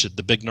Nurse Ratched,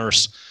 the big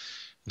nurse,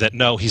 that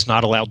no, he's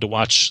not allowed to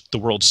watch the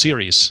World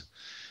Series.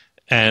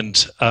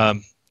 And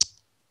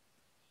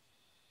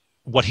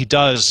what he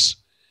does,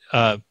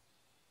 out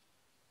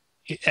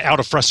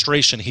of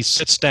frustration, he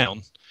sits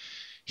down,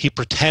 he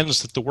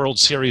pretends that the World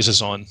Series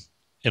is on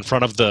in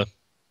front of the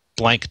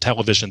blank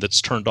television that's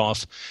turned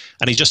off,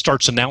 and he just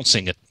starts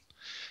announcing it.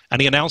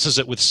 And he announces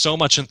it with so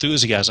much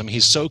enthusiasm.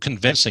 He's so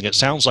convincing. It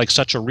sounds like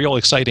such a real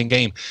exciting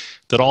game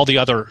that all the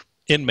other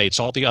inmates,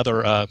 all the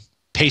other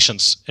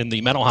patients in the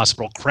mental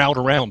hospital crowd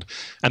around,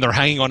 and they're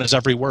hanging on his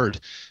every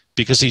word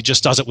because he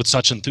just does it with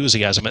such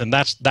enthusiasm. And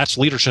that's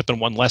leadership in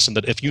one lesson,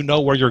 that if you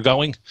know where you're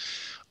going,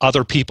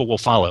 other people will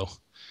follow.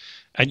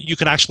 And you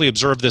can actually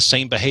observe this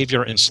same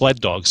behavior in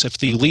sled dogs. If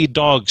the lead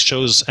dog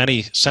shows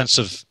any sense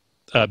of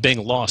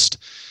being lost,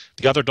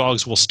 the other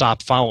dogs will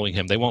stop following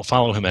him. They won't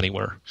follow him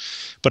anywhere.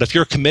 But if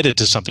you're committed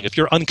to something, if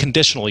you're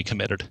unconditionally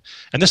committed,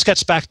 and this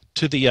gets back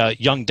to the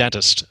young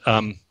dentist,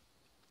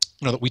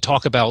 that we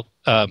talk about,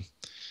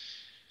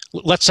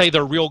 let's say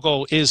their real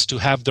goal is to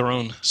have their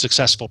own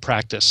successful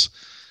practice.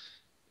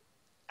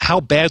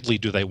 How badly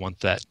do they want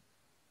that?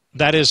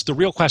 That is, the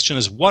real question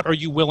is, what are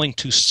you willing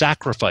to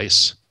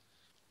sacrifice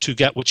to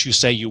get what you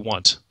say you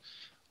want?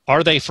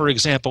 Are they, for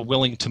example,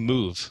 willing to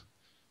move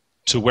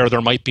to where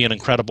there might be an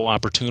incredible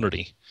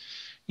opportunity?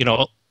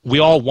 We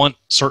all want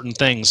certain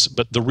things,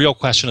 but the real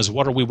question is,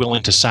 what are we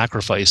willing to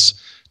sacrifice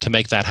to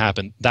make that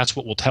happen? That's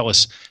what will tell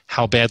us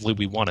how badly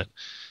we want it.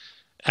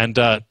 And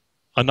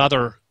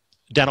another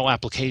dental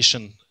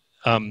application,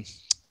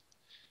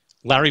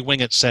 Larry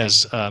Winget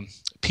says,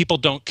 people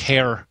don't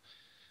care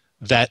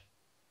that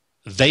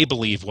they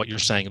believe what you're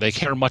saying. They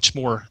care much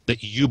more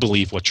that you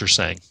believe what you're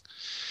saying.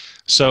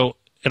 So,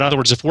 in other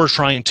words, if we're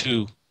trying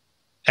to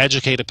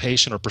educate a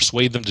patient or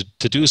persuade them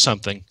to do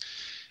something,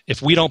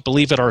 if we don't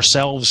believe it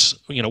ourselves,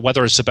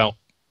 whether it's about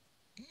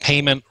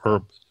payment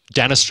or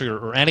dentistry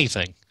or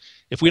anything,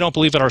 if we don't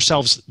believe it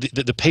ourselves,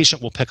 the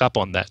patient will pick up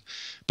on that.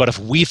 But if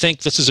we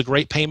think this is a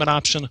great payment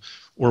option,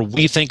 or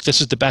we think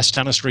this is the best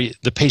dentistry,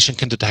 the patient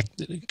can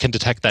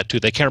detect that too.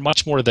 They care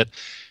much more that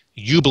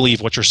you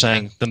believe what you're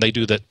saying than they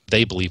do that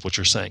they believe what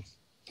you're saying.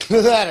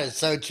 That is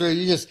so true.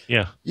 You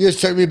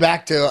just took me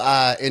back to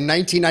in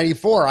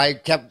 1994. I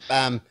kept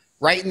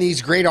writing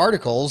these great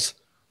articles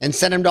and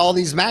sent them to all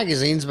these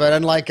magazines, but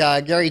unlike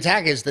Gary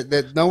Tackett,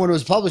 that no one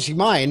was publishing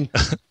mine.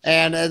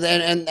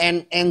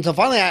 and so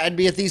finally I'd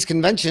be at these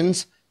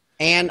conventions,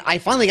 and I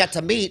finally got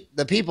to meet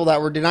the people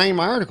that were denying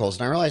my articles,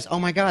 and I realized, oh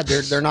my God,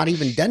 they're not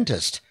even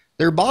dentists.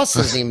 Their boss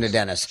isn't even a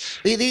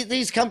dentist.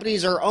 These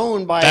companies are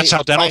owned by... That's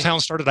how Dental Town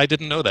started? I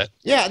didn't know that.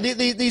 Yeah,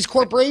 these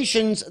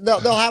corporations,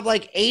 they'll have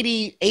like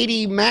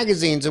 80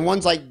 magazines, and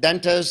one's like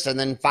dentist, and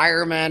then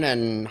fireman,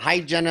 and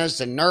hygienist,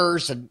 and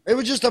nurse, and it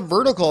was just a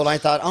vertical, and I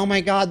thought, oh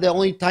my God, the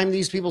only time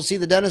these people see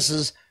the dentist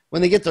is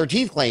when they get their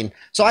teeth cleaned.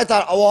 So I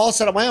thought, oh, I'll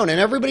set up my own. And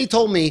everybody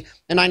told me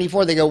in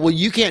 94, they go, well,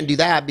 you can't do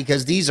that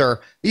because these are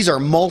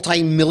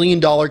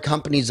multi-million-dollar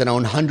companies that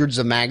own hundreds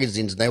of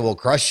magazines and they will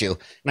crush you.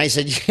 And I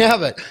said, yeah,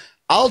 but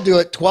I'll do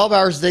it 12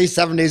 hours a day,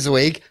 7 days a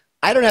week.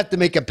 I don't have to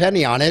make a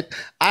penny on it.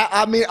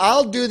 I mean,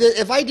 I'll do this.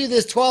 If I do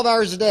this 12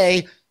 hours a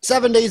day,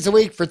 7 days a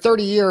week for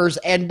 30 years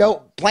and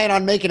don't plan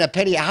on making a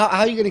penny, how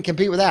are you going to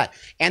compete with that?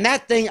 And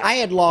that thing, I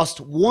had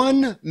lost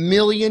 $1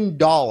 million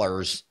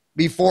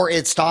before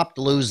it stopped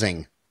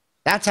losing.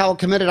 That's how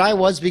committed I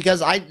was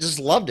because I just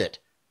loved it.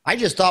 I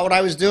just thought what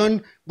I was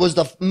doing was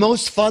the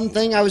most fun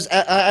thing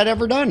I'd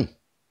ever done.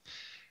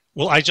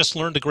 Well, I just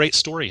learned a great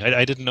story.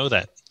 I didn't know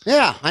that.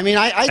 Yeah. I mean,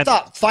 I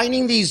thought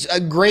finding these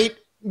great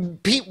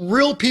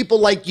real people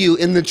like you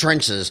in the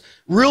trenches,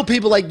 real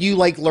people like you,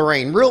 like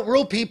Lorraine,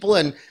 real people,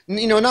 and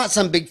not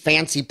some big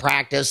fancy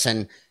practice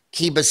in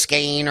Key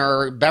Biscayne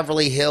or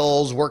Beverly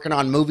Hills working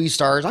on movie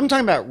stars. I'm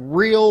talking about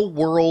real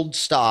world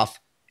stuff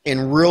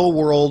in real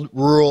world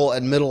rural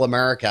and middle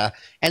America,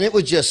 and it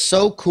was just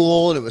so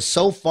cool and it was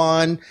so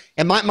fun.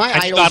 And my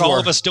idols got all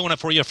of us doing it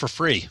for you for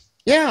free.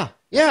 Yeah,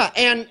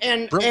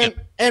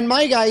 and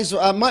my guys,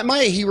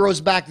 my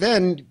heroes back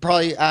then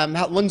probably.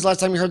 When's the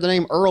last time you heard the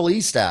name Earl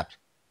Estep?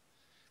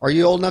 Are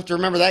you old enough to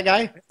remember that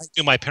guy?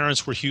 My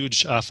parents were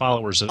huge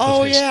followers of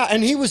his. Yeah,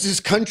 and he was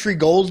this country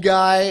gold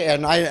guy,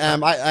 and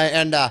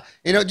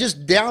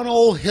just down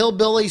old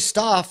hillbilly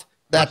stuff.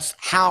 That's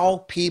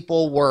how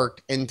people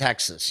worked in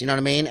Texas. You know what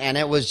I mean? And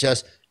it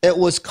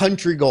was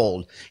country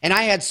gold, and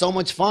I had so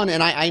much fun,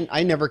 and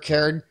I never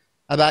cared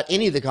about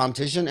any of the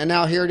competition. And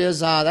now here it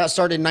is. That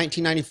started in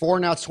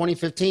 1994. Now it's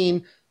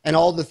 2015, and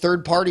all the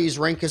third parties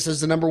rank us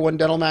as the #1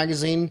 dental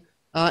magazine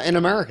in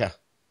America.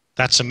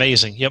 That's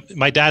amazing. Yep.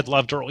 My dad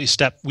loved Early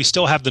Step. We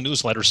still have the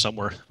newsletter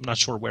somewhere. I'm not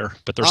sure where,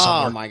 but there's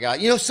somewhere. Oh my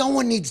God.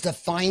 Someone needs to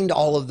find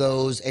all of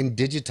those and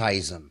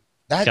digitize them.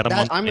 I'm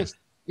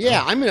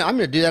going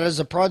to do that as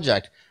a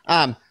project.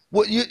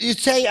 What you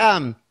say,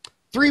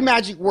 3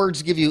 magic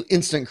words give you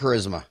instant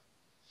charisma.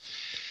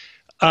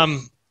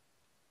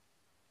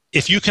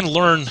 If you can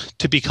learn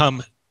to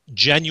become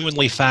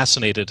genuinely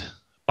fascinated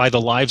by the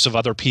lives of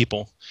other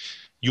people,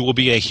 you will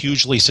be a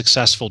hugely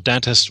successful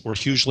dentist or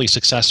hugely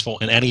successful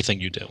in anything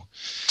you do.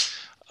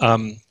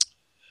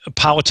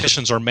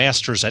 Politicians are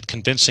masters at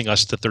convincing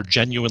us that they're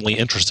genuinely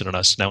interested in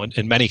us. Now,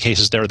 in many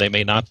cases they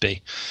may not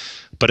be.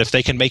 But if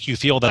they can make you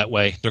feel that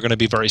way, they're going to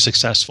be very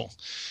successful.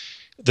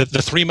 The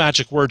 3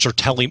 magic words are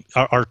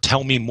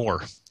tell me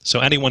more. So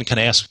anyone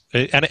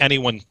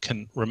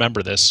can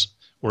remember this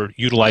or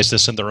utilize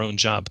this in their own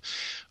job.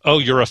 Oh,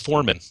 you're a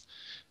foreman.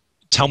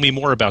 Tell me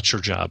more about your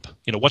job.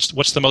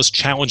 What's the most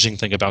challenging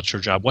thing about your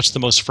job? What's the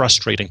most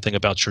frustrating thing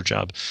about your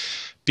job?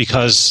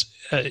 Because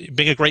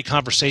being a great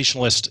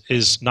conversationalist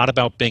is not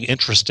about being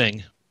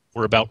interesting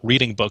or about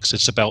reading books.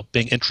 It's about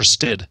being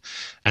interested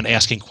and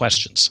asking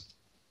questions.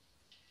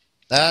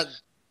 That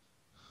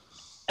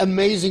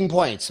amazing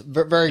points.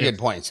 Very good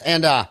points.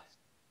 And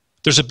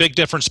there's a big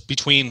difference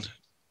between,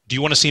 do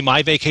you want to see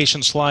my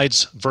vacation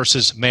slides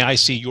versus may I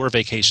see your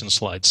vacation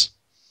slides?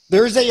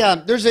 There's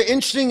an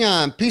interesting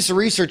piece of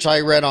research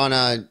I read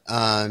on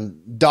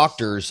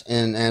doctors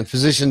and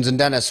physicians and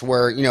dentists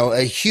where,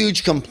 a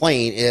huge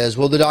complaint is,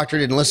 well, the doctor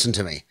didn't listen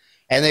to me.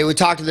 And they would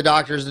talk to the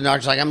doctors. The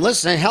doctor's like, I'm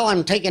listening. Hell,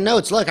 I'm taking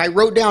notes. Look, I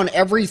wrote down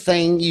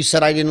everything you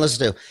said I didn't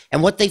listen to.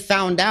 And what they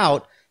found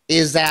out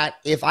is that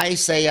if I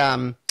say,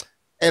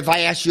 if I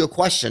ask you a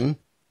question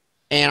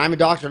and I'm a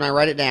doctor and I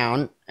write it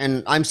down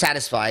and I'm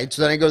satisfied,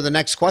 so then I go to the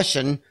next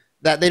question,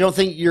 that they don't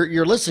think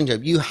you're listening to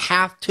them. You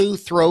have to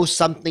throw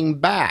something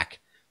back.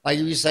 Like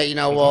if you say,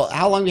 well,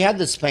 how long have you had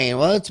this pain?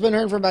 Well, it's been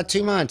hurting for about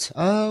 2 months.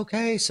 Oh,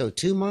 okay, so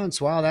 2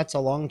 months. Wow, that's a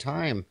long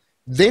time.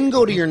 Then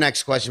go to your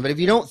next question. But if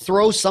you don't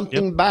throw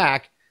something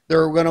back,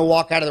 they're going to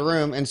walk out of the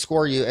room and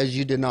score you as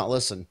you did not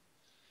listen.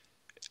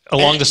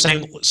 Along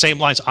the same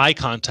lines, eye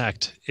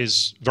contact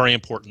is very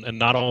important. And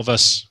not all of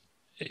us,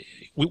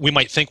 we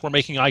might think we're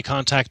making eye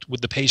contact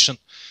with the patient,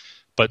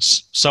 but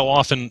so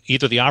often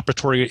either the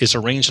operatory is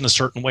arranged in a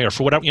certain way or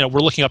for whatever,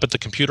 we're looking up at the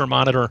computer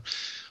monitor,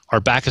 our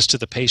back is to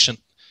the patient.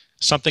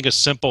 Something as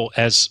simple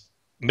as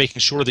making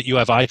sure that you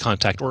have eye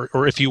contact,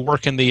 or if you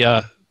work in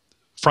the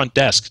front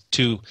desk,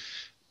 to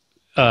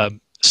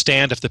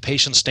stand if the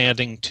patient's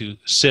standing, to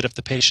sit if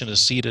the patient is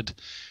seated,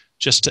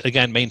 just to,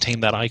 again, maintain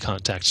that eye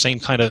contact. Same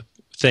kind of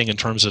thing in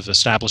terms of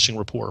establishing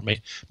rapport,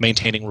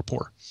 maintaining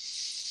rapport.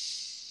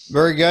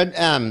 Very good.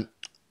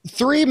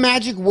 3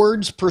 magic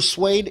words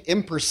persuade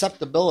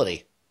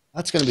imperceptibility.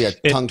 That's going to be a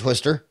tongue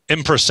twister.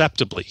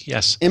 Imperceptibly,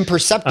 yes.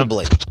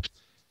 Imperceptibly.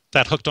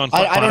 That hooked on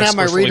I don't have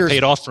my readers.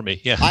 Paid off for me.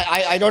 Yeah.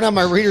 I don't have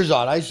my readers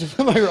on. I should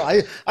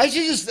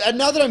just,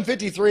 now that I'm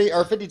 53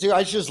 or 52,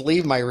 I should just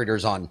leave my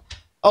readers on.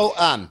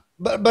 Oh,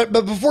 but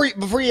before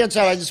you answer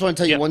that, I just want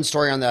to tell you one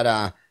story on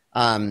that.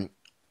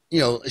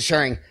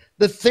 Sharing.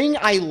 The thing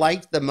I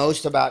liked the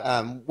most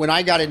about when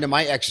I got into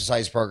my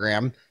exercise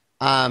program,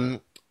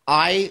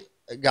 I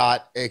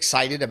got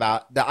excited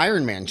about the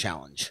Ironman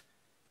challenge.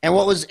 And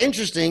what was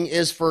interesting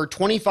is for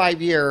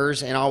 25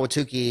 years in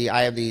Ahwatukee,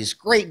 I have these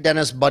great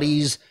dentist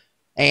buddies,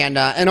 And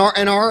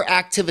our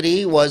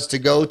activity was to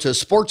go to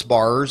sports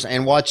bars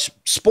and watch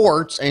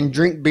sports and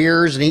drink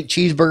beers and eat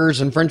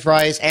cheeseburgers and French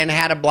fries, and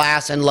had a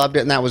blast and loved it,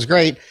 and that was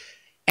great.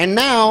 And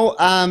now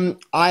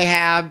I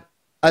have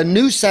a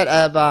new set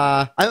of,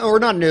 or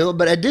not new,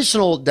 but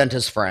additional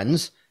dentist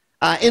friends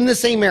in the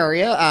same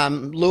area.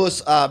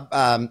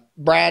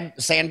 Brad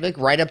Sandvik,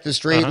 right up the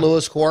street,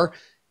 Lewis Core.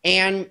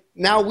 And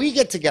now we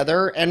get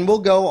together and we'll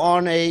go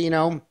on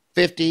a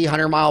 50,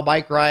 100-mile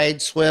bike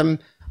ride, swim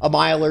a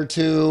mile or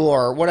two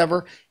or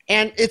whatever.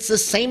 And it's the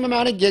same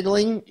amount of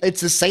giggling. It's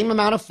the same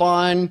amount of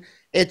fun.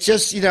 It's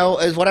just,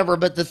 is whatever.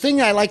 But the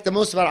thing I like the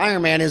most about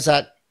Ironman is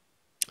that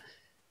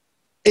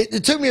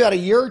it took me about a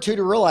year or two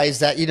to realize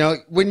that,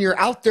 when you're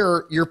out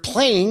there, you're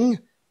playing,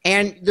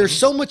 and there's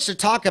so much to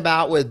talk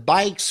about with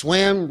bike,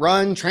 swim,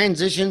 run,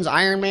 transitions,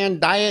 Ironman,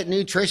 diet,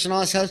 nutrition, all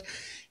that stuff.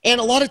 And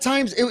a lot of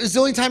times it was the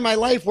only time in my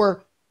life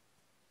where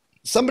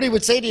somebody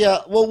would say to you,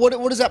 well,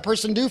 what does that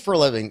person do for a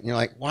living? And you're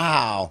like,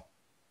 wow,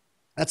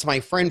 that's my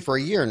friend for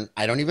a year. And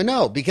I don't even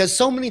know, because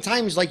so many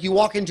times, like, you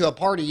walk into a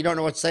party, you don't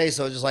know what to say.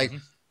 So it's just like,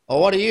 oh,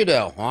 what do you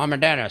do? Well, I'm a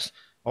dentist.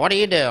 What do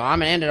you do?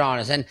 I'm an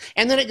endodontist.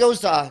 And then it goes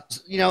to,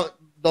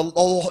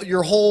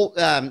 your whole,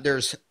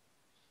 there's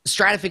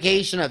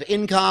stratification of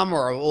income,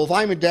 or, well, if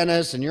I'm a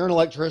dentist and you're an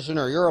electrician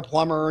or you're a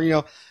plumber,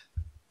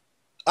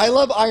 I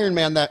love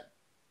Ironman that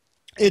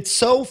it's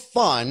so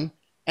fun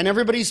and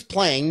everybody's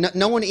playing.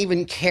 No one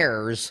even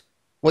cares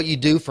what you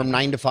do from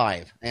 9 to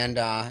 5. And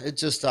it's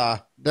just,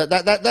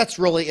 that's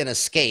really an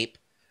escape.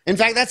 In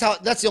fact,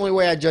 that's the only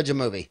way I judge a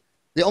movie.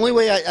 The only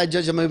way I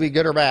judge a movie,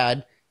 good or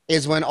bad,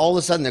 is when all of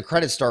a sudden the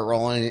credits start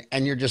rolling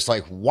and you're just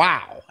like,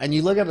 wow. And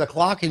you look at the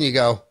clock and you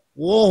go,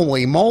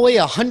 holy moly,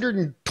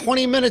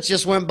 120 minutes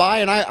just went by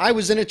and I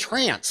was in a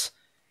trance.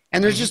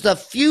 And there's just a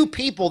few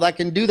people that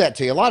can do that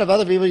to you. A lot of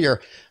other people,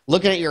 you're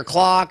looking at your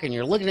clock and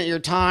you're looking at your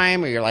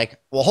time, or you're like,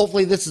 well,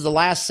 hopefully this is the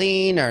last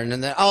scene, and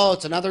then, oh,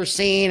 it's another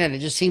scene, and it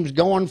just seems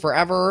going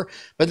forever.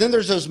 But then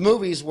there's those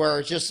movies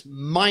where it just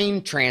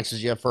mind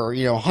trances you for,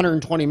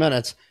 120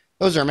 minutes.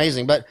 Those are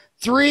amazing. But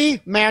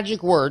 3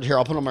 magic words here,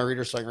 I'll put on my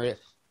reader so I can read it.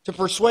 To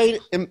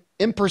persuade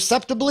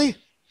imperceptibly.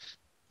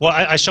 Well,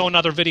 I show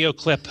another video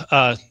clip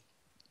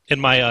in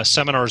my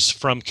seminars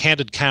from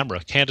Candid Camera.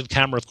 Candid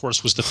Camera, of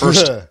course, was the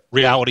first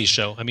reality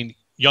show. I mean,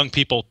 young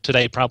people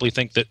today probably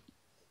think that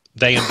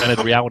they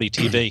invented reality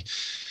TV.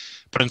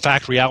 But in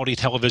fact, reality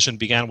television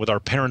began with our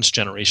parents'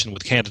 generation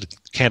with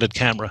Candid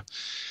Camera.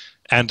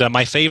 And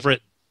my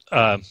favorite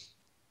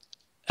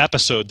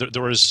episode,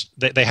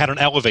 they had an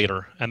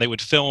elevator, and they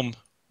would film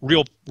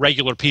real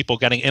regular people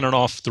getting in and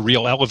off the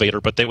real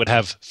elevator, but they would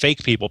have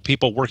fake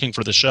people working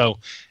for the show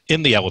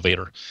in the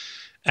elevator.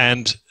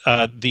 And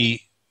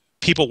the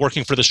people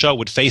working for the show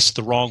would face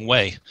the wrong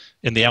way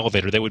in the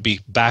elevator. They would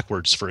be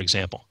backwards, for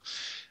example.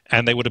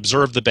 And they would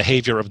observe the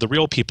behavior of the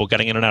real people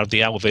getting in and out of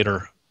the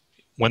elevator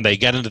when they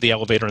get into the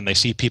elevator and they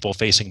see people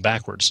facing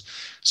backwards.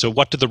 So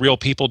what do the real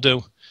people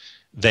do?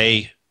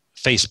 They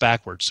face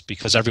backwards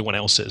because everyone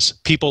else is.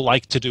 People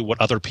like to do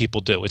what other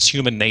people do. It's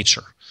human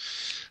nature.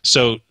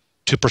 So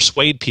to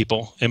persuade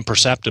people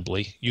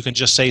imperceptibly, you can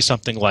just say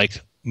something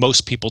like,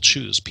 most people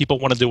choose. People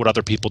want to do what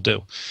other people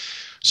do.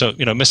 So,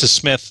 Mrs.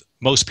 Smith,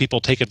 most people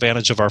take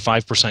advantage of our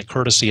 5%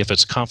 courtesy. If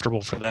it's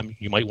comfortable for them,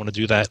 you might want to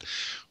do that.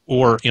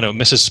 Or,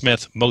 Mrs.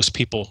 Smith, most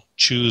people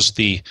choose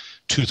the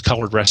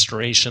tooth-colored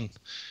restoration.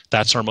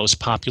 That's our most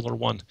popular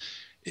one.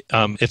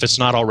 If it's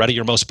not already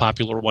your most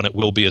popular one, it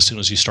will be as soon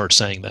as you start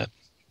saying that.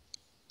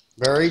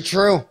 Very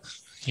true.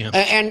 Yeah.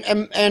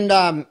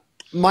 And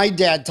my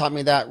dad taught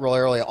me that really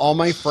early. All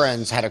my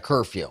friends had a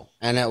curfew,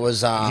 and it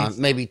was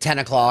maybe 10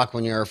 o'clock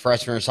when you were a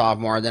freshman or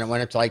sophomore. Then it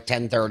went up to like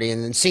 10:30,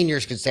 and then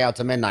seniors could stay out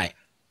to midnight.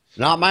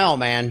 Not my old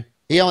man.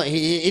 He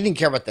didn't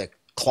care about the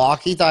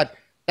clock. He thought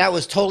that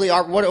was totally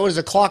what does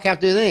the clock have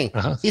to do with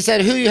anything? He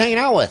said, "Who are you hanging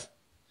out with?"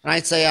 And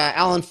I'd say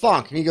Alan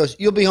Funk, and he goes,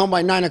 "You'll be home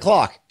by 9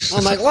 o'clock."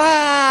 I'm like,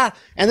 "Wah!"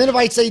 And then if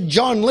I'd say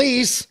John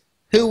Lease,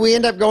 who we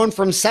end up going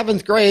from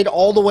 7th grade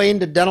all the way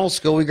into dental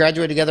school, we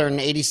graduated together in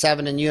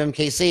 '87 in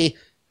UMKC.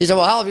 He said,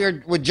 well, hell, if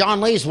you're with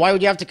John Lease, why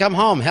would you have to come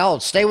home?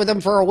 Hell, stay with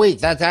him for a week.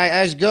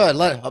 That's good.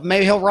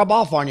 Maybe he'll rub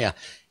off on you.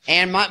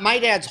 And my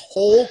dad's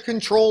whole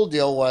control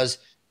deal was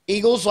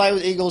eagles fly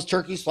with eagles,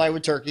 turkeys fly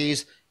with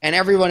turkeys, and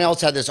everyone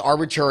else had this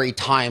arbitrary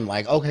time,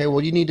 like, okay,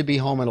 well, you need to be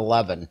home at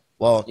 11.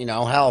 Well,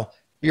 hell,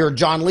 if you're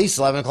John Lease,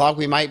 11 o'clock,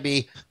 we might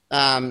be,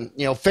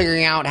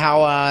 figuring out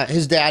how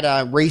his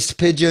dad raced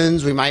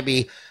pigeons. We might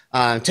be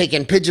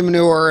taking pigeon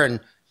manure and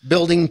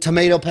building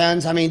tomato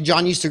pens. I mean,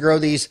 John used to grow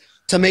these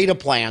tomato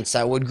plants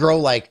that would grow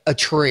like a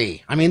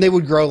tree. I mean, they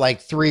would grow like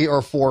 3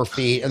 or 4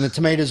 feet, and the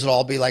tomatoes would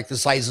all be like the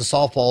size of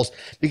softballs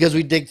because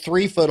we dig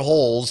 3-foot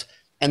holes,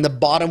 and the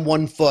bottom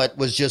 1 foot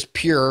was just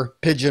pure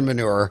pigeon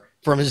manure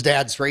from his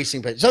dad's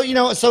racing pit.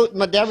 So, so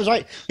my dad was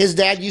right. His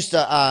dad used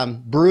to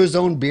brew his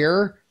own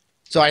beer,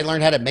 So I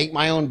learned how to make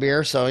my own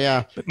beer. So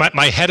yeah,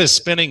 My head is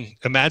spinning,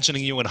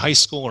 imagining you in high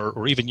school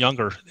or even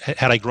younger.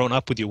 Had I grown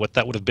up with you, what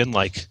that would have been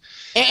like.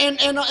 And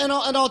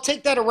I'll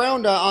take that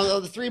around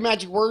on the three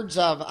magic words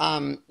of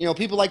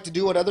people like to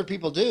do what other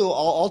people do.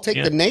 I'll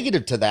take the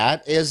negative to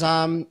that is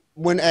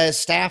when a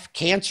staff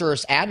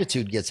cancerous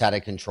attitude gets out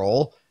of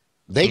control,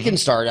 they can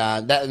start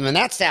when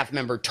that staff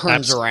member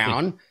turns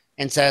around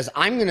and says,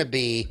 I'm going to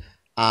be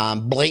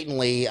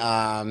blatantly,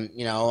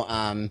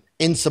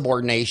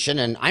 insubordination,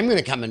 and I'm going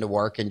to come into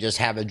work and just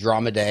have a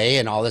drama day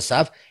and all this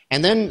stuff.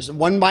 And then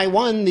one by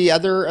one, the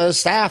other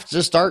staff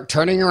just start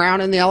turning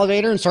around in the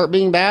elevator and start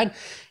being bad.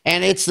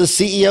 And it's the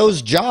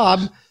CEO's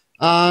job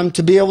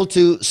to be able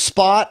to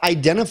spot,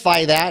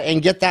 identify that,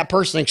 and get that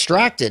person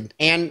extracted.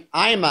 And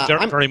I'm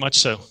very much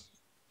so.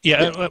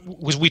 Yeah,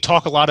 we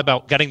talk a lot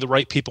about getting the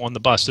right people on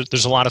the bus.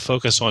 There's a lot of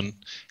focus on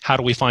how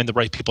do we find the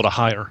right people to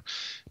hire.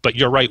 But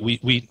you're right,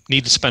 we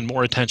need to spend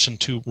more attention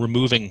to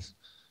removing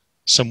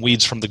some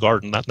weeds from the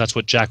garden. That's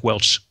what Jack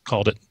Welch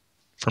called it.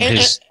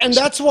 And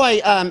that's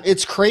why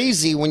it's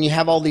crazy when you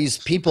have all these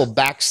people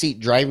backseat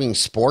driving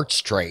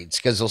sports trades,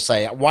 because they'll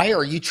say, why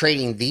are you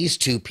trading these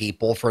two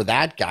people for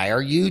that guy?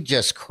 Are you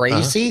just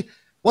crazy?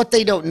 What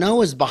they don't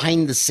know is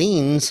behind the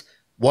scenes,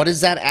 what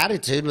is that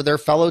attitude with their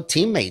fellow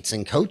teammates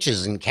and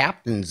coaches and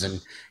captains?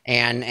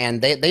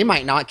 And they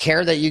might not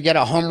care that you get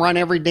a home run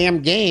every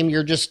damn game.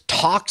 You're just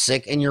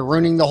toxic and you're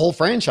ruining the whole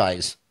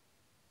franchise.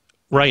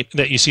 Right.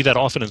 That you see that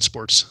often in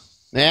sports.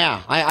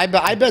 Yeah. I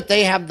bet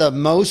they have the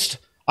most.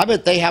 I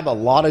bet they have a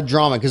lot of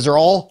drama because they're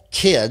all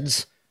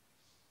kids,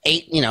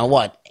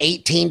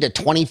 18 to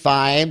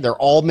 25. They're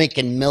all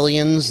making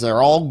millions.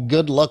 They're all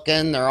good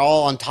looking. They're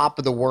all on top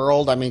of the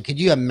world. I mean, could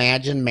you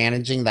imagine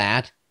managing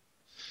that?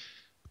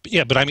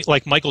 Yeah, but I mean,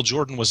 like Michael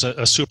Jordan was a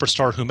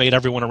superstar who made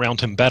everyone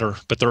around him better,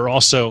 but there are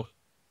also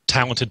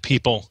talented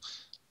people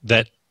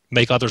that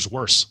make others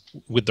worse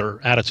with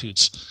their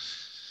attitudes.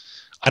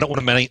 I don't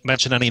want to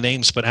mention any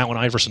names, but Allen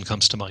Iverson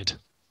comes to mind.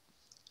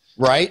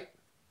 Right.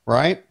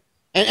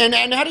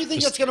 And how do you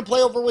think that's going to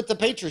play over with the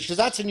Patriots? Because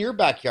that's in your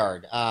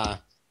backyard.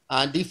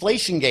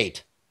 Deflation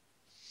Gate.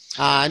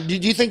 Do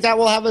you think that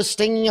will have a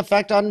stinging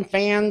effect on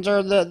fans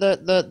or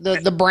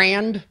the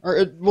brand?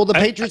 Or will the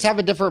Patriots have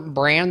a different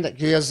brand that,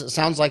 because it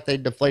sounds like they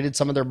deflated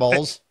some of their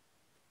balls?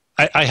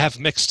 I have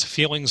mixed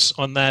feelings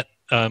on that.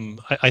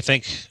 I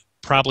think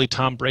probably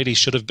Tom Brady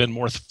should have been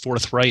more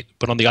forthright,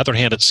 but on the other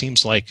hand, it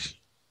seems like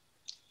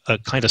a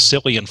kind of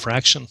silly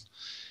infraction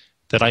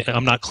that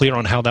I'm not clear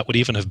on how that would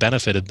even have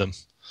benefited them.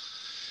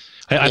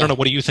 I don't know.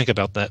 What do you think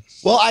about that?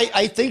 Well,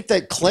 I think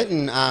that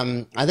Clinton,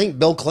 I think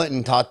Bill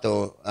Clinton taught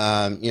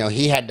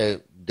he had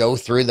to go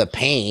through the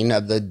pain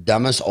of the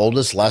dumbest,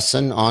 oldest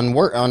lesson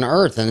on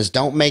earth, and is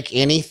don't make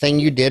anything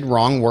you did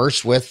wrong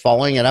worse with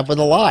following it up with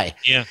a lie.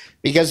 Yeah.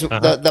 Because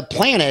the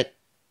planet,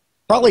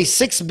 probably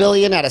 6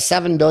 billion out of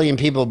 7 billion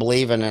people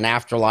believe in an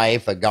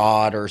afterlife, a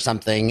God or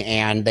something,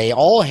 and they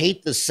all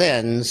hate the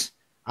sins,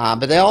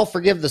 but they all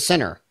forgive the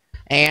sinner.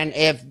 And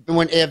if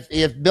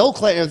Bill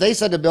Clinton, if they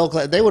said to Bill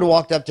Clinton, they would have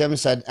walked up to him and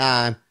said,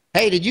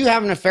 hey, did you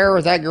have an affair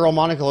with that girl,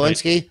 Monica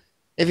Lewinsky? Right.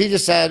 If he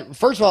just said,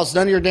 first of all, it's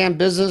none of your damn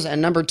business.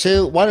 And number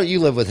two, why don't you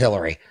live with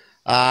Hillary?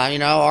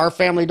 Our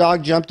family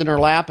dog jumped in her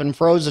lap and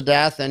froze to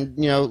death and,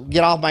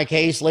 get off my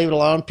case, leave it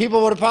alone.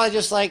 People would have probably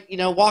just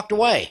walked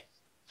away.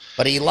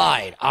 But he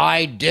lied.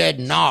 I did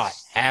not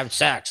have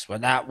sex with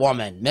that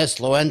woman, Miss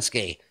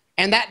Lewinsky.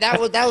 And that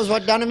was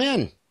what done him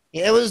in.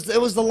 It was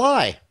the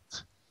lie.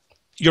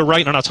 You're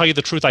right, and I'll tell you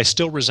the truth. I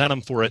still resent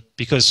him for it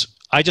because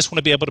I just want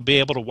to be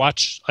able to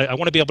watch. I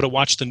want to be able to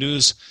watch the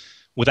news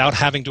without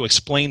having to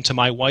explain to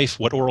my wife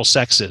what oral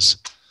sex is.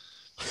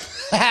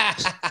 That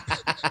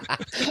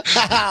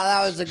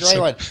was a great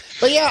one.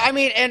 But yeah, I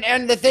mean,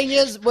 and the thing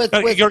is,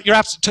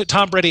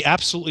 Tom Brady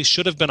absolutely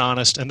should have been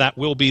honest, and that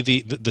will be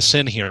the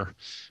sin here.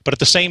 But at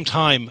the same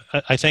time,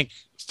 I think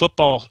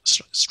football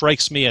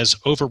strikes me as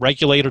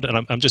overregulated,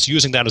 and I'm just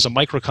using that as a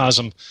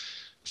microcosm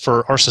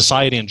for our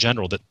society in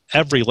general, that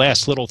every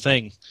last little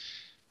thing,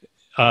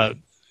 I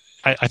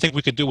think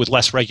we could do with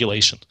less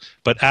regulation.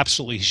 But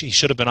absolutely, he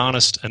should have been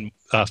honest and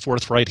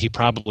forthright. He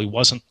probably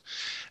wasn't.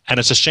 And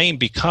it's a shame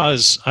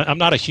because I'm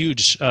not a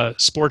huge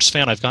sports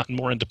fan. I've gotten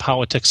more into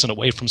politics and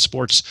away from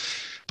sports.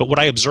 But what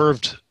I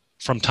observed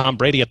from Tom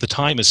Brady at the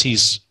time is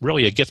he's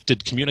really a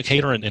gifted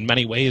communicator in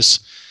many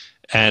ways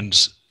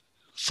and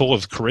full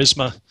of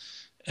charisma.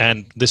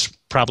 And this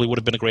probably would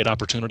have been a great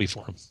opportunity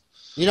for him.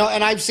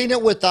 And I've seen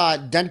it with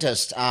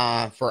dentists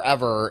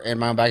forever in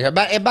my own backyard.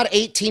 About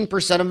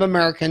 18% of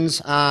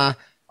Americans are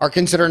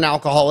considered an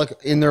alcoholic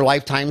in their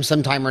lifetime,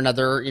 sometime or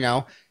another,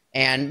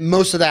 and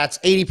most of that's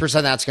 80%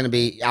 of that's going to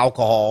be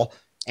alcohol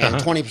and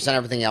 20%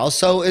 everything else.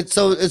 So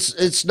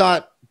it's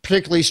not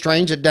particularly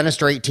strange that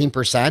dentists are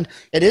 18%.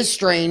 It is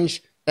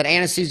strange that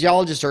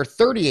anesthesiologists are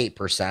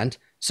 38%.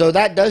 So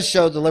that does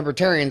show the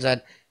libertarians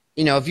that,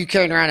 if you're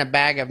carrying around a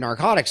bag of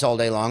narcotics all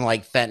day long,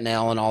 like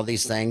fentanyl and all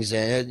these things,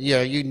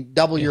 you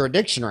double your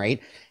addiction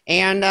rate.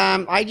 And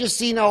I just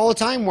seen it all the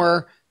time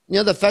where,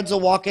 the feds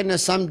will walk into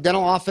some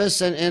dental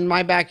office in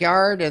my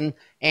backyard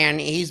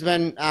and he's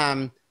been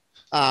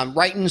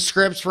writing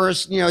scripts for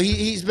us. You know,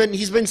 he's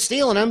been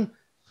stealing them,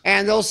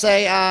 and they'll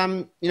say,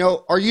 you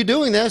know, are you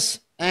doing this?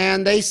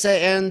 And they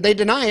say, and they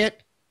deny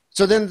it.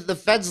 So then the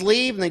feds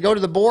leave and they go to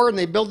the board and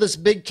they build this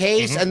big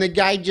case, and the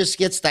guy just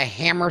gets the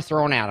hammer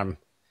thrown at him.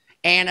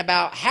 And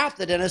about half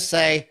the dentists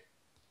say,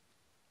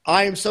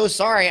 I am so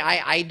sorry.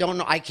 I don't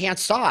know. I can't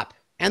stop.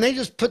 And they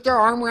just put their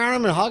arm around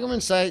him and hug him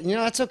and say, you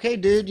know, that's okay,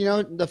 dude. You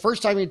know, the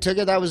first time you took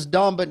it, that was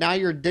dumb, but now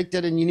you're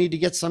addicted and you need to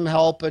get some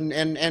help. And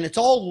it's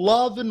all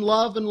love and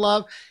love and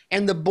love.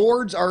 And the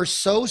boards are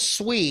so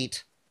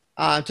sweet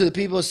to the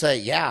people who say,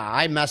 yeah,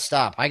 I messed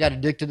up. I got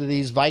addicted to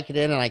these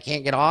Vicodin and I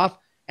can't get off.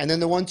 And then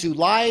the ones who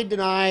lied,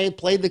 denied,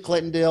 played the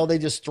Clinton deal, they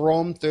just throw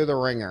them through the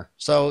ringer.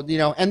 So, you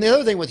know, and the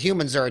other thing with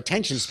humans, their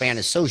attention span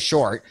is so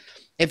short.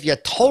 If you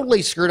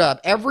totally screwed up,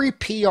 every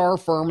PR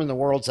firm in the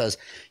world says,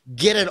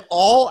 get it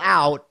all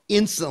out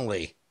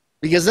instantly,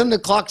 because then the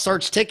clock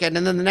starts ticking.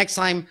 And then the next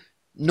time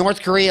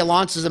North Korea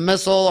launches a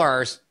missile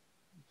or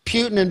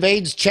Putin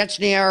invades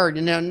Chechnya or,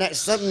 you know,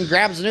 something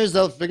grabs the news,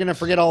 they're going to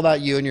forget all about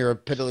you and you're a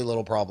piddly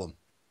little problem.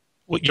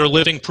 Well, you're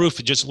living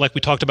proof, just like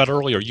we talked about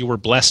earlier. You were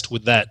blessed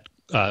with that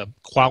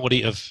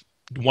quality of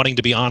wanting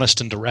to be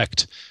honest and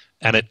direct.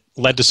 And it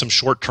led to some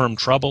short-term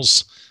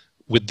troubles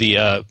with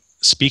the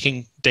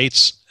speaking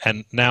dates.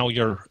 And now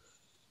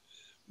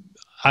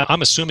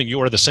I'm assuming you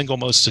are the single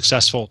most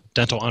successful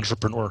dental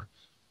entrepreneur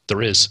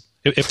there is.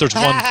 If there's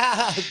one,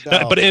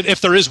 No. But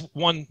if there is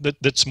one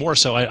that's more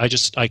so,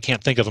 I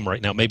can't think of them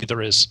right now. Maybe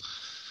there is.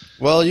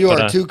 Well, you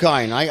are too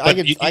kind. I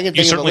can think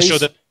you certainly of at show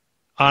least... that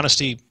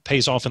honesty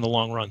pays off in the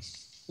long run.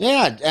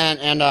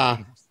 Yeah.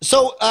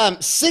 So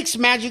 6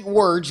 magic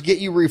words get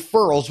you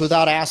referrals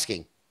without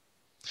asking.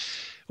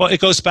 Well, it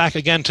goes back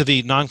again to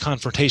the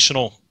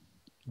non-confrontational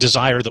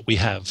desire that we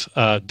have,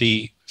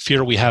 the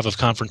fear we have of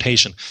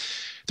confrontation.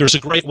 There's a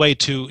great way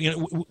to, you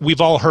know, we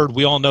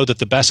all know that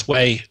the best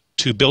way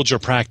to build your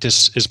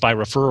practice is by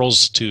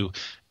referrals, to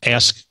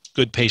ask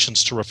good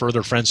patients to refer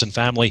their friends and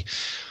family.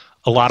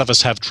 A lot of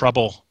us have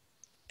trouble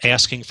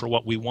asking for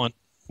what we want,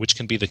 which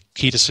can be the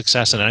key to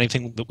success in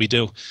anything that we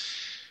do.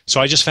 So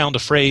I just found a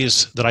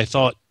phrase that I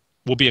thought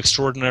will be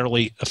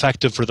extraordinarily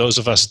effective for those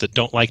of us that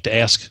don't like to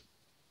ask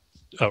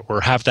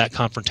or have that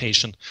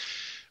confrontation,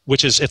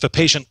 which is, if a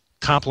patient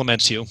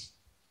compliments you,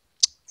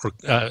 or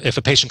if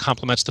a patient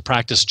compliments the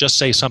practice, just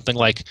say something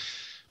like,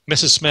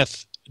 Mrs.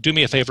 Smith, do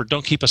me a favor,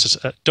 don't keep us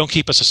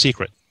a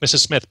secret. Mrs.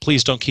 Smith,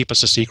 please don't keep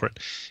us a secret.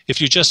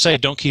 If you just say,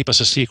 don't keep us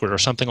a secret, or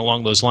something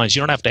along those lines,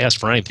 you don't have to ask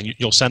for anything.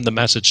 You'll send the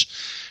message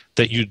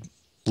that you'd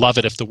love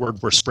it if the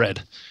word were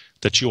spread,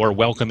 that you are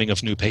welcoming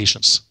of new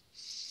patients.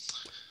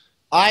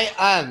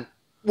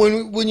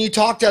 When you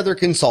talk to other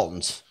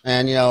consultants,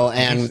 and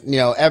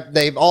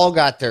they've all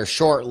got their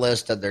short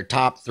list of their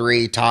top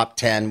 3, top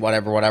 10,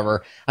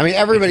 whatever. I mean,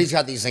 everybody's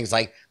got these things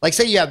like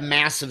say you have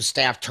massive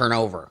staff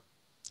turnover.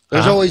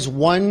 There's always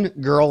one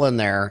girl in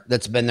there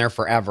that's been there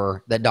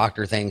forever that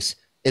doctor thinks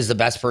is the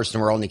best person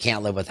in the world and he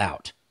can't live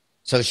without.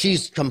 So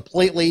she's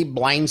completely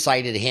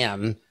blindsided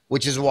him,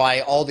 which is why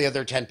all the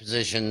other 10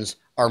 positions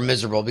are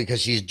miserable, because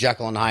she's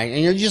Jekyll and Hyde.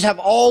 And you just have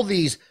all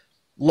these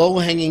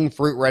low-hanging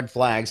fruit red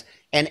flags.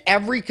 And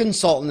every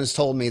consultant has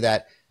told me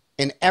that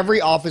in every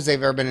office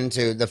they've ever been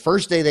into, the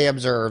first day they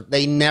observe,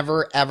 they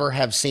never, ever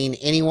have seen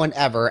anyone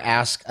ever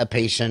ask a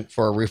patient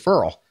for a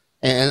referral.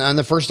 And on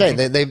the first day,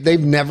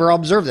 they've never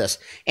observed this.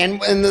 And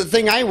the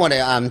thing I want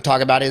to talk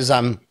about is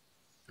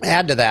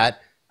add to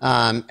that,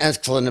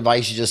 excellent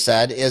advice you just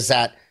said, is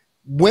that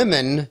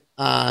women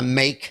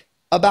make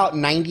about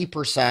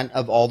 90%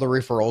 of all the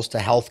referrals to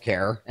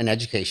healthcare and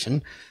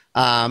education.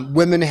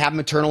 Women have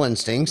maternal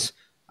instincts.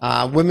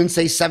 Women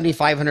say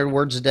 7,500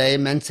 words a day.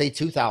 Men say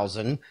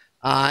 2,000.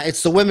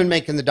 It's the women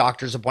making the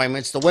doctor's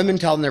appointments. The women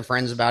telling their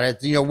friends about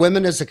it. You know,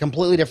 women is a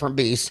completely different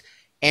beast.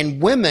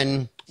 And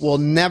women will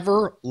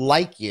never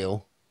like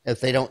you if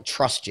they don't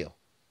trust you.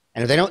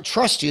 And if they don't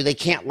trust you, they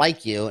can't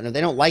like you. And if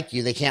they don't like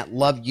you, they can't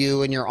love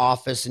you and your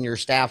office and your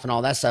staff and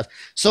all that stuff.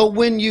 So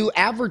when you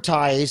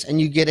advertise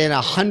and you get in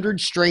 100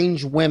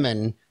 strange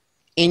women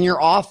in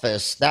your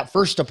office, that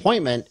first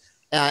appointment,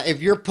 if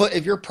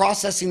you're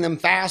processing them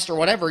fast or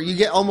whatever, you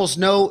get almost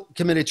no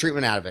committed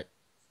treatment out of it.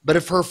 But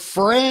if her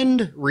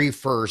friend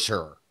refers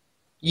her,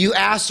 you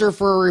ask her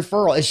for a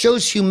referral. It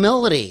shows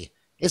humility.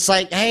 It's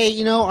like, hey,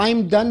 you know,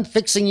 I'm done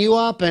fixing you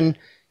up, and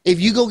if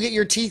you go get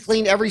your teeth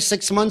cleaned every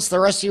 6 months the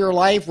rest of your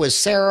life with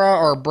Sarah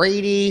or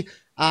Brady,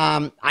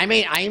 I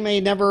may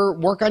never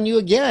work on you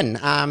again.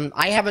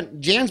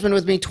 Jan's been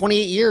with me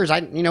 28 years.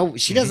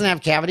 She doesn't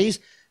have cavities.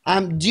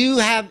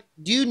 Do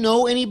you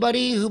know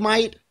anybody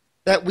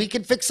that we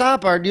could fix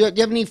up, or do you have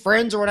any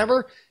friends or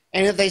whatever?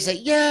 And if they say,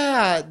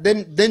 yeah,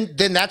 then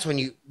that's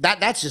when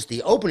that's just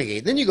the opening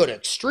gate. Then you go to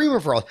extreme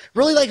referral.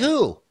 Really, like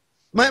who?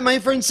 My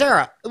friend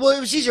Sarah.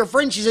 Well, if she's your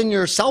friend, she's in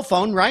your cell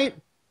phone, right?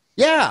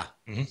 Yeah.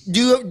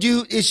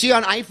 Mm-hmm. Is she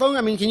on iPhone?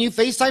 I mean, can you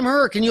FaceTime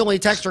her, or can you only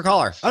text or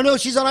call her? Oh no,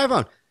 she's on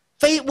iPhone.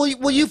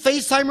 Will you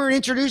FaceTime her and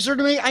introduce her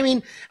to me? I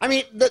mean,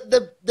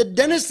 the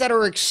dentists that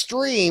are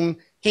extreme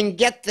can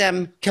get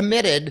them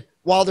committed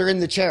while they're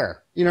in the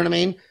chair. You know what I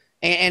mean?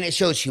 and it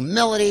shows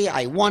humility.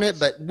 I want it.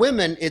 But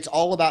women, it's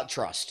all about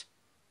trust.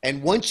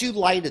 And once you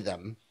lie to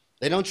them,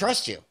 they don't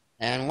trust you.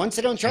 And once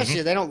they don't trust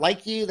you, they don't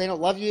like you. They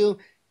don't love you.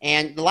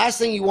 And the last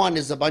thing you want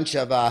is a bunch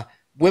of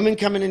women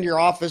coming into your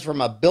office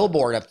from a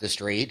billboard up the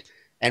street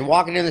and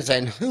walking in and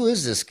saying, who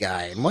is this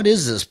guy? And what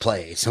is this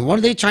place? And what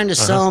are they trying to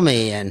sell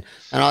me? And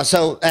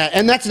so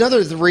that's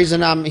another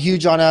reason I'm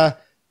huge on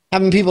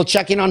having people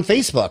check in on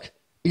Facebook,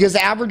 because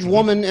the average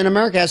woman in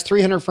America has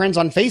 300 friends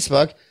on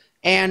Facebook.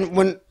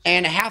 And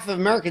half of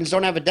Americans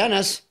don't have a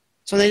dentist.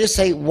 So they just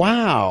say,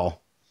 wow,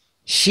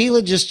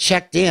 Sheila just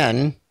checked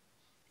in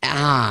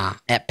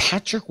at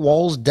Patrick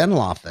Wahl's dental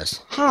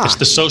office. It's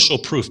the social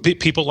proof.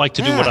 People like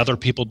to do what other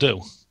people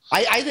do.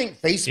 I think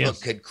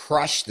Facebook could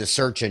crush the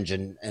search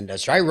engine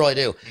industry. I really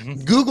do.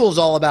 Google's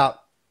all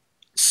about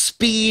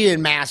speed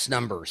and mass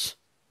numbers.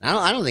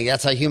 I don't think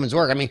that's how humans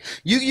work. I mean,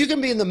 you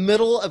can be in the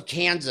middle of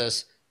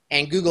Kansas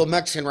and Google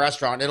Mexican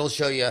restaurant. It'll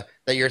show you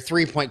that you're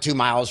 3.2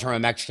 miles from a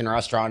Mexican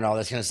restaurant and all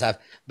this kind of stuff.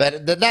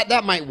 But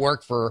that might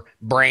work for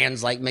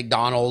brands like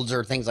McDonald's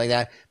or things like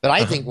that. But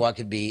I think what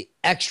could be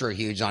extra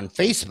huge on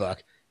Facebook,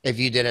 if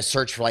you did a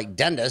search for like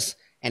dentists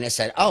and it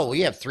said, oh,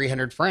 we have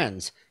 300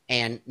 friends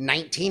and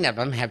 19 of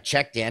them have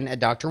checked in at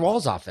Dr.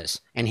 Wahl's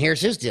office. And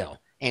here's his deal.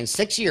 And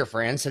 6 of your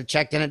friends have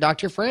checked in at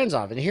Dr. Fran's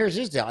office. And here's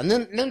his deal. And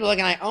then they're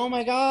looking like, oh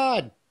my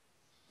God,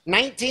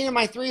 19 of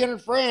my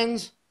 300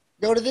 friends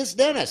go to this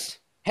dentist.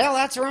 Hell,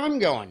 that's where I'm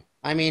going.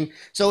 I mean,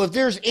 so if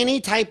there's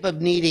any type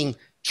of needing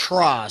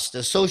trust,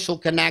 a social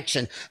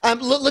connection,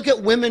 look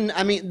at women.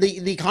 I mean,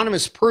 the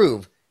economists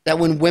prove that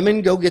when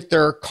women go get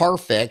their car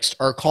fixed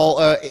or call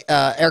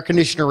air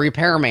conditioner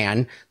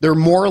repairman, they're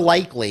more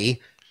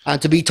likely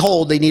to be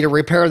told they need a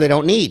repair they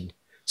don't need.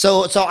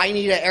 So I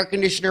need an air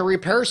conditioner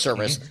repair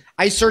service.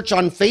 I search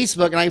on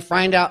Facebook and I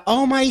find out,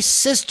 oh, my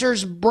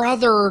sister's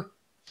brother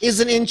is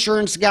an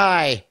insurance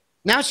guy.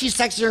 Now she's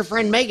texting her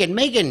friend Megan.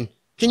 Megan,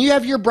 can you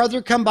have your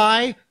brother come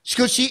by?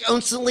 Because she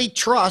instantly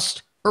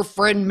trusts her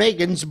friend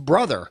Megan's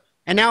brother.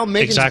 And now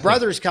Megan's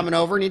brother's coming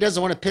over and he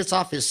doesn't want to piss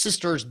off his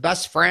sister's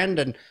best friend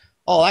and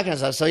all that kind of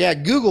stuff. So yeah,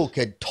 Google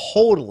could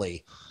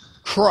totally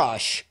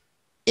crush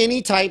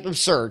any type of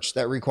search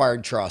that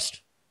required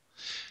trust.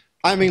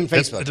 I mean,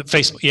 Facebook.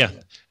 Facebook, yeah.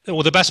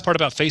 Well, the best part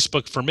about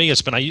Facebook for me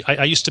has been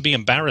I used to be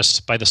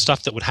embarrassed by the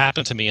stuff that would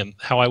happen to me and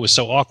how I was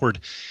so awkward.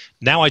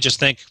 Now I just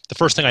think, the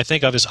first thing I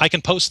think of is I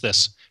can post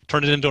this,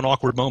 turn it into an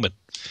awkward moment.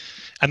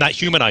 And that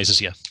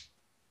humanizes you.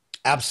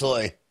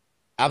 Absolutely.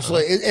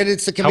 Absolutely. And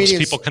it's the comedians.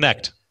 Helps people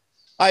connect.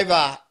 I've,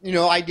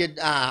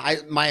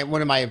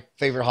 one of my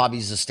favorite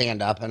hobbies is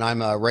stand up, and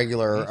I'm a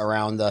regular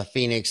around the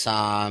Phoenix,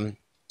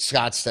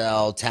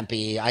 Scottsdale,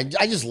 Tempe. I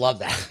just love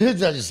that. I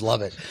just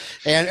love it.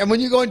 And when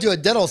you go into a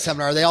dental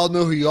seminar, they all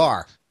know who you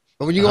are.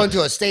 But when you go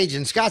into a stage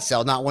in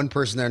Scottsdale, not one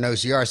person there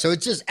knows who you are. So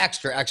it's just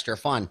extra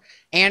fun.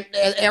 And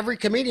every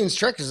comedian's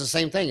trick is the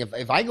same thing.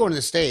 If I go into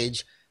the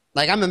stage,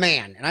 like I'm a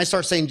man, and I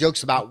start saying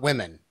jokes about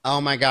women,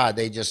 oh my God,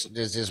 they just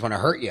want to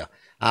hurt you.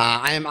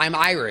 I'm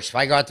Irish. If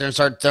I go out there and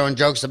start throwing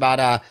jokes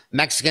about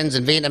Mexicans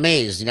and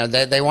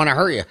Vietnamese, they want to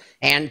hurt you.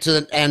 And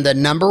the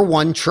number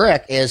one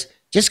trick is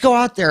just go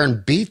out there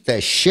and beat the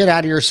shit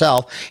out of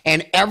yourself.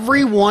 And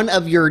every one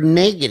of your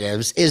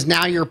negatives is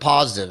now your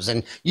positives.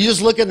 And you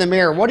just look in the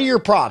mirror. What are your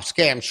props?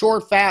 Okay, I'm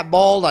short, fat,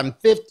 bald. I'm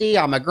 50.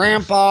 I'm a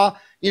grandpa.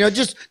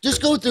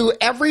 Just go through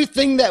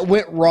everything that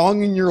went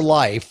wrong in your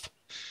life.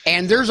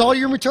 And there's all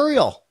your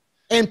material.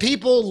 And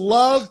people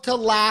love to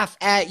laugh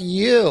at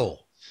you.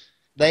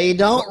 They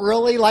don't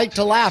really like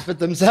to laugh at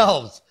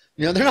themselves.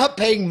 They're not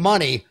paying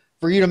money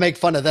for you to make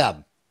fun of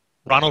them.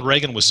 Ronald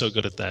Reagan was so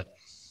good at that.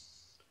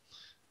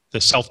 The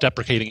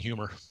self-deprecating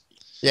humor.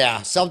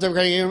 Yeah,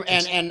 self-deprecating humor.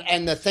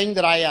 And the thing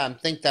that I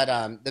think that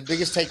the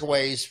biggest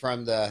takeaways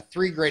from the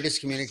three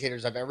greatest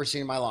communicators I've ever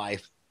seen in my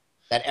life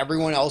that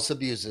everyone else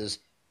abuses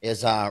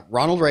is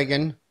Ronald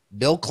Reagan,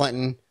 Bill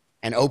Clinton,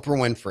 and Oprah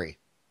Winfrey.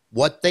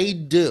 What they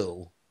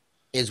do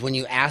is when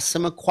you ask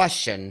them a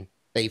question,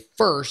 they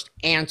first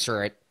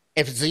answer it.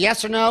 If it's a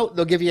yes or no,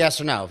 they'll give you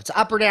yes or no. If it's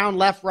up or down,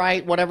 left,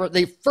 right, whatever,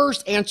 they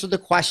first answer the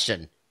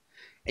question.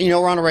 And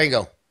Ronald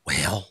Reagan go,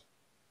 well,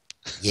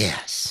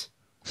 yes,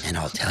 and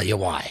I'll tell you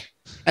why.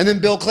 And then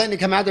Bill Clinton would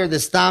come out there with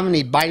his thumb and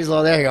he'd bite his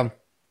little there. He'd go,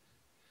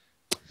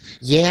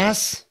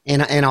 yes,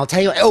 and I'll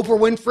tell you. Oprah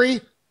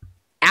Winfrey,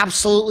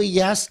 absolutely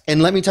yes,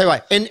 and let me tell you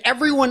why. And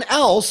everyone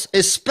else,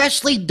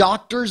 especially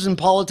doctors and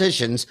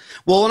politicians,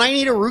 well, when I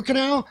need a root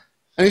canal,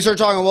 and he started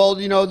talking, well,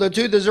 the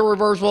tooth is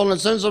irreversible and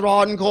it's sensitive to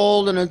hot and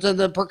cold and it's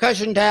the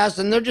percussion test,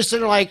 and they're just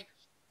sitting like,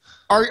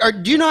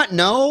 do you not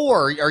know,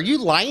 or are you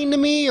lying to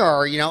me,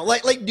 or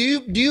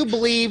do you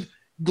believe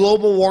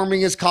global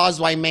warming is caused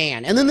by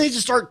man? And then they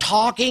just start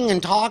talking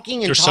and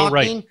talking and You're talking. So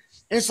right. And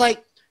it's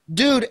like,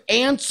 dude,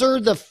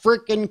 answer the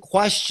freaking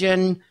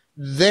question,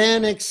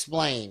 then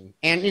explain.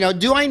 And,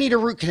 do I need a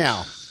root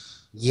canal?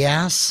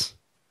 Yes.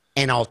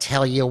 And I'll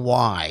tell you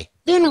why.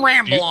 Then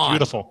ramble on.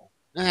 Beautiful.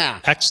 Yeah.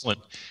 Excellent.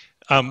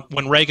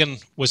 When Reagan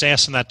was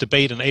asked in that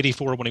debate in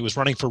 '84, when he was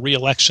running for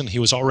re-election, he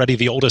was already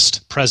the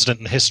oldest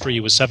president in history.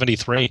 He was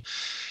 73.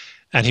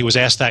 And he was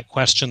asked that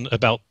question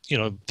about,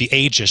 the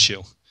age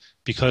issue,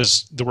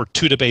 because there were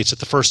two debates. At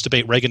the first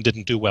debate, Reagan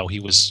didn't do well. He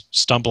was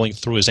stumbling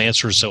through his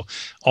answers. So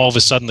all of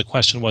a sudden the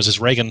question was, is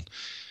Reagan,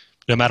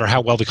 no matter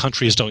how well the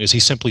country is doing, is he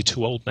simply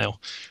too old now?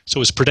 So it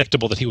was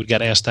predictable that he would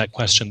get asked that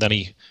question. Then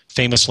he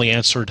famously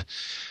answered,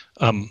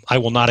 I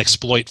will not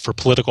exploit for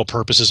political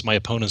purposes my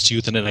opponent's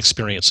youth and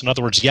inexperience. In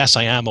other words, yes,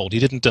 I am old. He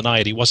didn't deny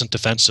it. He wasn't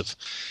defensive.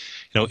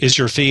 Is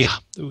your fee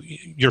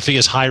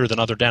is higher than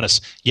other dentists?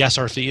 Yes,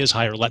 our fee is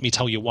higher. Let me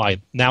tell you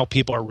why. Now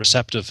people are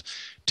receptive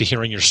to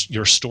hearing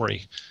your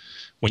story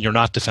when you're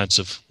not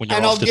defensive, when you're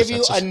and off the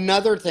defensive. defensive. And I'll give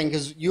you another thing,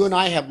 because you and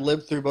I have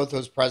lived through both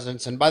those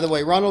presidents. And by the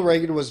way, Ronald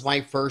Reagan was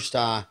my first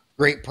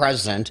great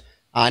president.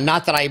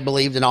 Not that I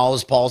believed in all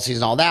his policies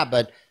and all that,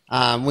 but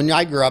when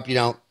I grew up,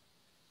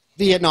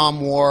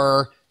 Vietnam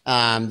War,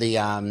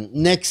 the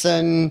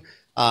Nixon,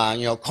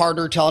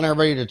 Carter telling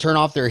everybody to turn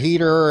off their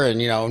heater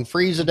and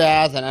freeze to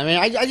death. And I mean,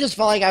 I just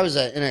felt like I was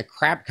in a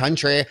crap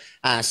country.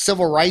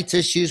 Civil rights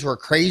issues were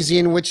crazy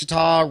in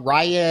Wichita,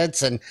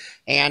 riots, and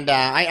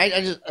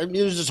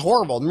it was just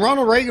horrible. And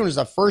Ronald Reagan was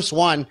the first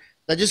one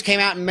that just came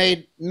out and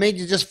made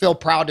you just feel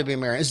proud to be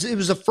American. It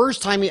was the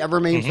first time he ever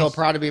made me feel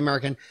proud to be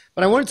American.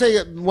 But I want to tell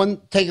you one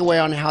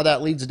takeaway on how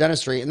that leads to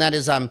dentistry, and that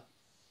is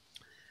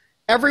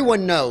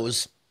everyone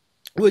knows.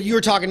 Well, you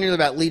were talking earlier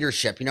about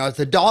leadership. If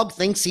the dog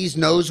thinks he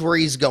knows where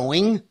he's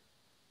going,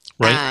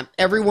 right,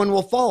 everyone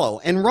will follow.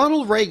 And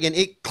Ronald Reagan,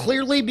 it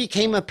clearly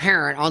became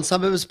apparent on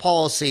some of his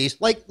policies,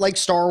 like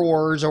Star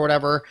Wars or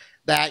whatever,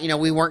 that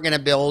we weren't going to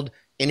build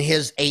in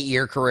his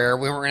 8-year career.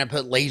 We weren't going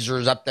to put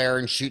lasers up there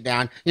and shoot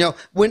down.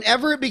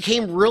 Whenever it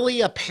became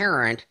really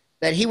apparent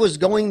that he was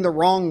going the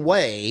wrong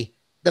way,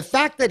 the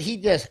fact that he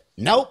just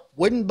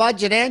wouldn't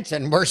budge an inch,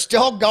 and we're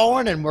still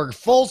going and we're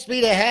full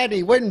speed ahead,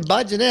 he wouldn't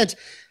budge an inch,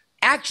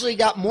 actually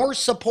got more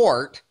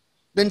support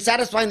than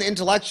satisfying the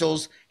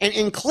intellectuals.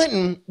 And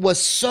Clinton was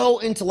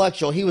so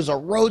intellectual. He was a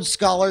Rhodes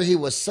Scholar. He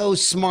was so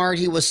smart.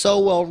 He was so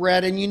well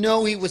read. And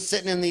he was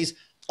sitting in these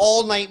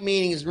all-night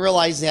meetings and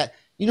realizing that,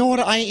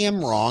 what, I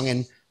am wrong,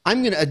 and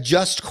I'm going to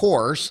adjust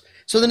course.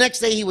 So the next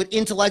day he would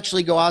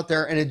intellectually go out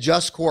there and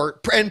adjust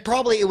course. And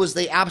probably it was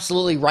the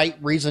absolutely right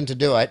reason to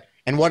do it.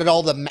 And what did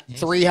all the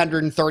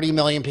 330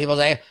 million people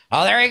say?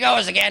 Oh, there he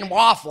goes again,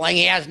 waffling.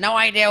 He has no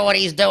idea what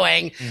he's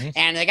doing.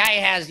 And the guy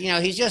has,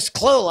 he's just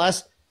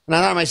clueless. And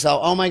I thought to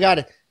myself, oh, my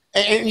God.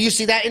 And you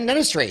see that in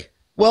dentistry.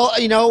 Well,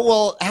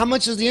 how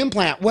much is the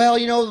implant? Well,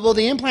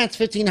 the implant's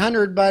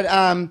 $1,500,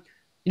 but,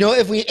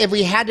 if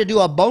we had to do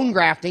a bone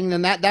grafting,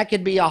 then that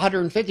could be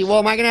 $150. Well,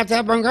 am I going to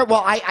have bone graft?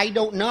 Well, I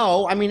don't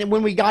know. I mean,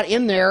 when we got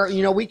in there,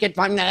 we could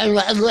find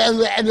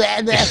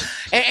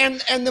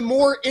and the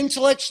more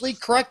intellectually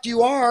correct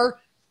you are,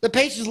 the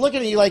patient's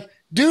looking at you like,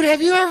 dude,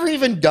 have you ever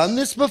even done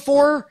this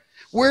before?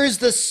 Whereas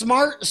the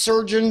smart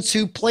surgeons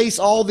who place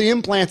all the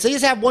implants, they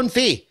just have one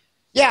fee.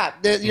 Yeah,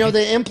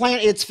 the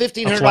implant, it's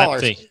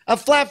 $1,500. A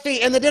flat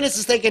fee. And the dentist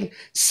is thinking,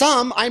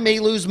 I may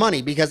lose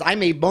money because I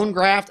may bone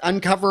graft,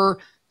 uncover.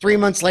 3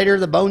 months later,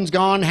 the bone's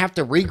gone, have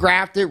to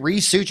regraft it,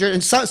 resuture it.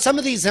 And some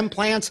of these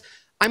implants,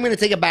 I'm going to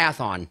take a bath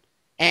on.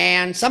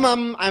 And some of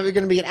them are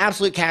going to be an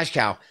absolute cash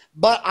cow.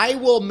 But I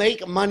will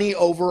make money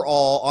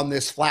overall on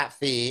this flat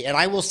fee. And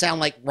I will sound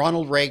like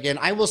Ronald Reagan.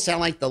 I will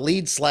sound like the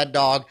lead sled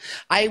dog.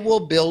 I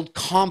will build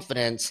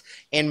confidence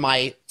in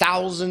my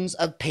thousands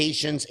of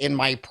patients in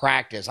my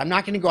practice. I'm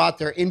not going to go out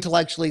there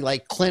intellectually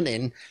like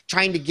Clinton,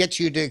 trying to get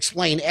you to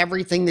explain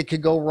everything that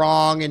could go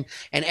wrong. And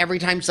every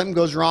time something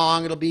goes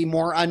wrong, it'll be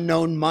more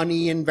unknown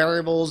money and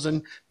variables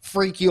and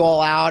freak you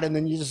all out. And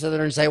then you just sit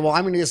there and say, well,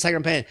 I'm going to get a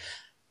second opinion.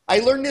 I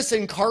learned this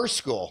in car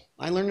school.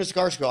 I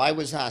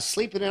was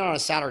sleeping in on a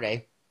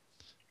Saturday,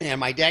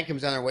 and my dad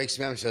comes down there, wakes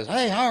me up, and says,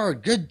 "Hey,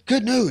 Howard,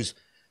 good news.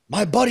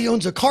 My buddy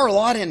owns a car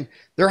lot, and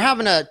they're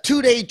having a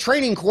 2-day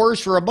training course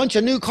for a bunch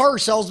of new car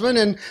salesmen."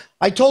 And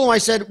I told him, I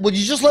said, "Would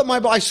you just let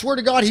I swear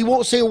to God, he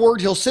won't say a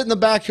word. He'll sit in the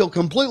back. He'll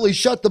completely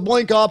shut the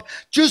blank off.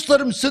 Just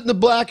let him sit in the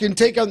back and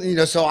take on."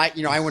 So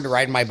I went to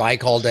ride my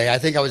bike all day. I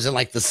think I was in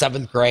like the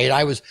 7th grade.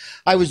 I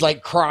was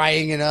like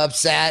crying and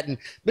upset.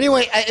 But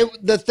anyway,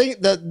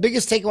 the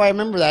biggest takeaway I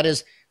remember that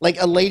is like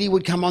a lady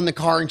would come on the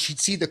car and she'd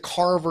see the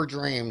car of her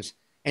dreams.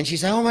 And she'd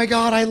say, "Oh my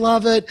God, I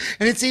love it.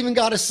 And it's even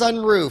got a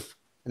sunroof."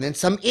 And then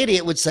some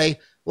idiot would say,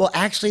 "Well,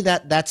 actually,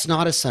 that's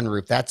not a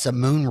sunroof. That's a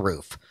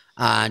moonroof.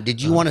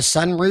 Did you want a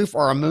sunroof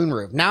or a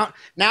moonroof?"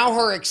 Now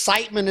her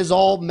excitement is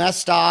all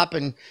messed up,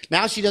 and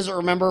now she doesn't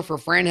remember if her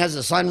friend has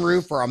a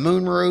sunroof or a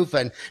moonroof,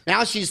 and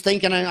now she's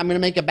thinking, I'm going to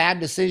make a bad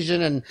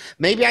decision, and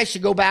maybe I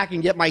should go back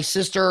and get my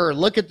sister or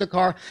look at the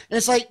car. And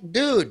it's like,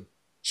 dude,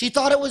 she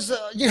thought it was,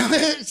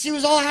 she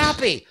was all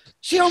happy.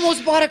 She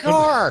almost bought a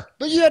car,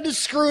 but you had to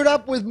screw it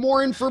up with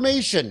more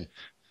information.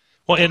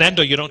 Well, in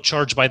endo, you don't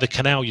charge by the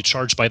canal, you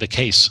charge by the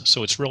case.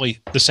 So it's really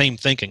the same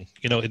thinking.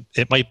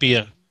 It might be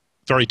a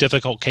very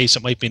difficult case.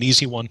 It might be an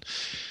easy one,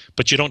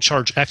 but you don't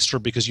charge extra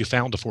because you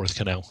found a 4th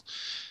canal.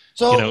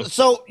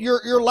 So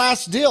your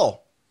last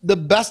deal, the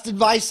best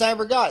advice I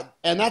ever got,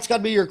 and that's got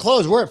to be your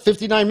close. We're at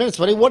 59 minutes,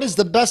 buddy. What is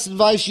the best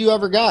advice you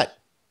ever got?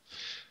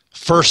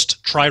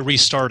 First, try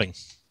restarting.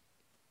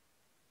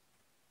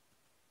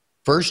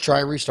 First try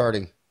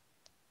restarting.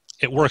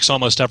 It works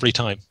almost every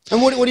time.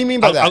 And what do you mean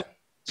by that?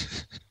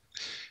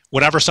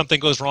 Whenever something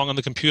goes wrong on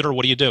the computer,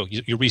 what do?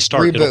 You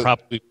restart. Reboot. It'll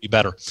probably be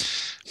better.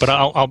 But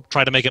I'll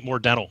try to make it more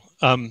dental.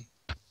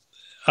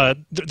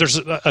 There's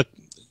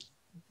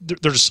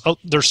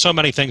so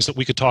many things that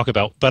we could talk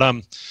about.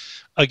 But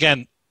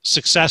again,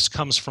 success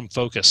comes from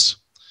focus.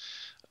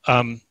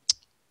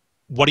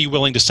 What are you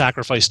willing to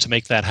sacrifice to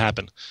make that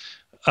happen?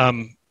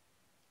 To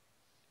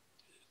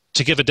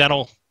give a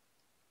dental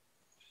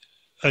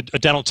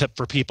tip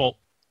for people,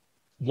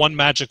 one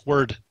magic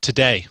word: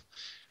 today.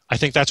 I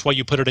think that's why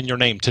you put it in your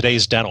name,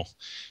 Today's Dental.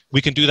 We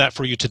can do that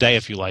for you today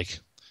if you like.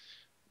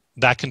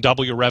 That can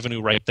double your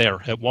revenue right there.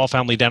 At Wahl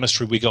Family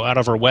Dentistry, we go out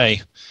of our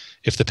way.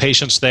 If the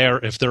patient's there,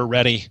 if they're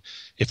ready,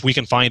 if we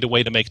can find a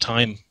way to make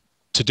time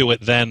to do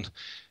it, then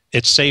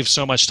it saves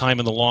so much time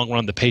in the long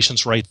run. The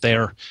patient's right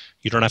there.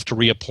 You don't have to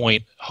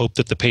reappoint, hope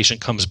that the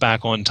patient comes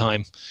back on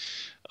time.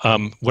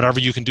 Whatever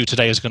you can do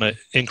today is going to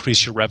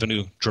increase your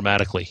revenue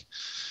dramatically.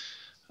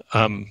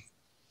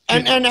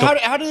 And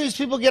how do these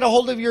people get a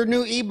hold of your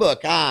new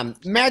ebook?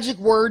 Magic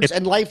words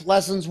and life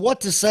lessons,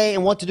 what to say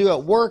and what to do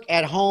at work,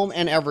 at home,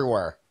 and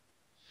everywhere.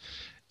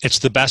 It's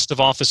the best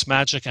of office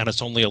magic, and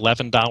it's only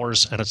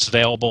 $11, and it's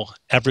available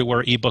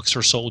everywhere ebooks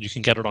are sold. You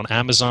can get it on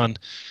Amazon,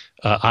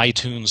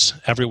 iTunes,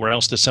 everywhere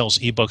else that sells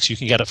ebooks. You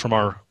can get it from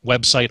our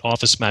website,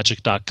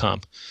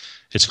 officemagic.com.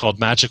 It's called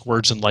Magic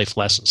Words and Life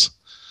Lessons.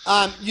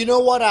 You know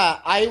what?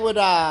 I would,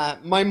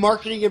 my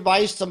marketing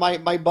advice to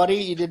my buddy,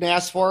 you didn't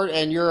ask for it,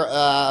 and you're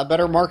a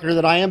better marketer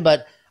than I am,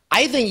 but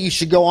I think you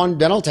should go on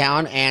Dental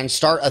Town and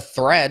start a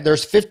thread.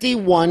 There's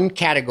 51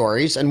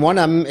 categories, and one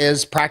of them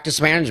is practice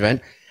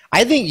management.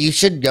 I think you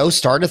should go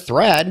start a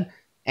thread,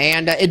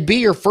 and it'd be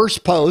your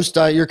first post.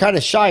 You're kind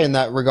of shy in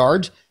that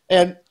regard,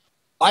 and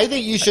I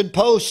think you should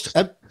post.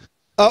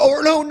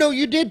 Or no,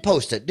 you did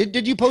post it.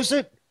 Did you post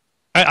it?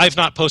 I've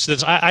not posted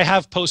this. I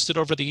have posted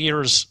over the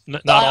years,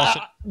 not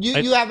often.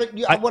 You haven't.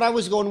 What I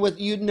was going with,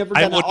 you'd never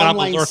done an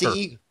online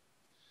CE.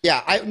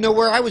 Yeah, I know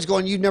where I was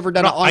going. You'd never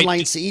done an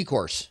online CE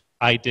course.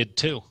 I did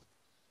too.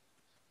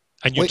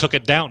 And you took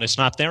it down. It's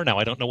not there now.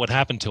 I don't know what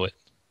happened to it.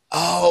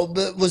 Oh,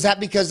 but was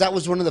that because that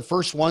was one of the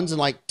first ones in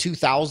like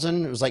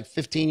 2000? It was like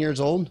 15 years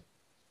old?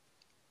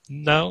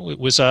 No, it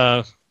was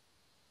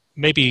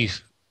maybe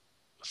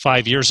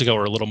 5 years ago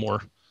or a little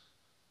more.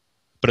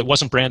 But it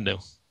wasn't brand new.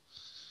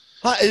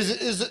 Huh,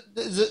 is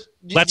it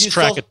let's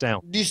track it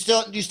down. Do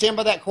you stand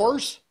by that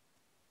course?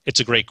 It's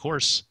a great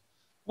course.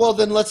 Well,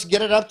 then let's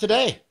get it up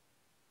today.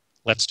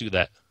 Let's do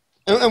that.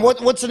 And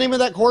what's the name of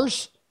that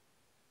course?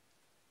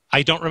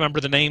 I don't remember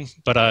the name,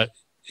 but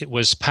it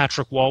was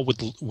Patrick Wahl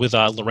with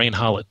Lorraine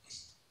Hollett.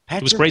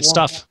 It was great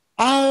stuff.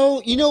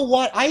 Oh, you know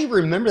what? I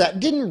remember that.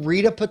 Didn't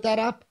Rita put that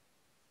up?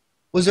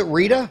 Was it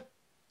Rita?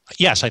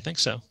 Yes, I think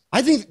so.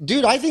 I think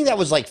that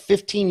was like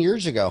 15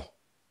 years ago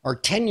or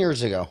 10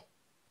 years ago.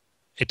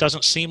 It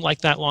doesn't seem like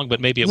that long, but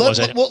maybe it was.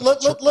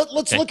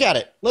 Let's look at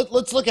it.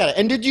 Let's look at it.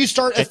 And did you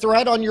start a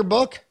thread on your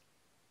book?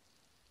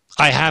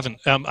 I haven't.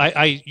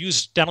 I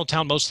use Dental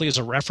Town mostly as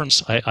a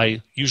reference.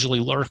 I usually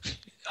lurk.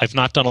 I've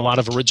not done a lot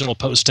of original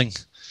posting.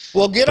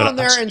 Well, get on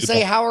there and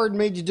say Howard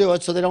made you do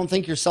it so they don't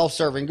think you're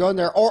self-serving. Go in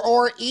there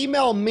or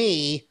email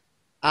me.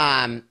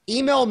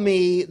 Email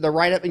me the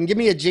write-up and give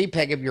me a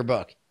JPEG of your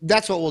book.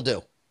 That's what we'll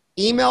do.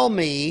 Email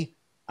me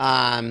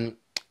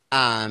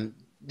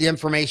the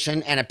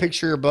information and a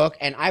picture of your book,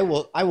 and I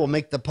will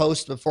make the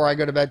post before I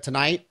go to bed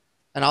tonight,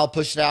 and I'll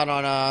push it out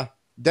on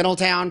Dental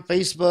Town,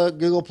 Facebook,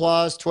 Google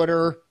Plus,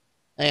 Twitter,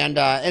 and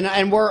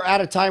we're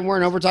out of time. We're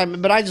in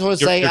overtime, but I just want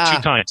to say, you're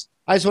too kind.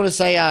 I just want to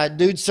say,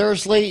 dude,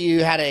 seriously,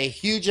 you had a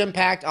huge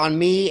impact on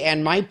me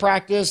and my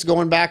practice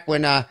going back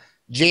when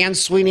Jan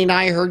Sweeney and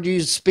I heard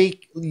you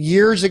speak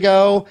years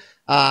ago.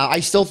 I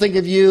still think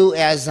of you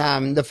as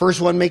the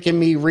first one making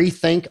me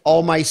rethink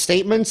all my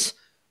statements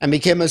and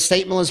became a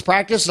statementless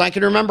practice. And I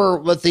can remember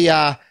what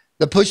the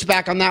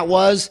pushback on that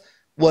was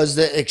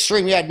the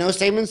extreme. You had no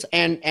statements,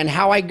 and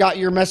how I got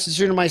your message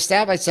through to my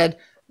staff. I said,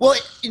 well,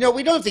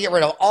 we don't have to get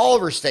rid of all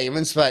of our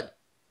statements, but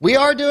we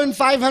are doing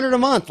 500 a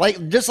month,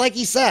 just like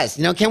he says.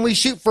 Can we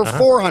shoot for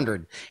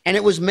 400? And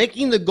it was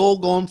making the goal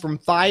going from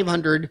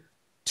 500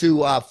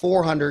 to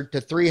 400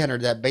 to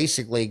 300 that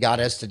basically got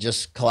us to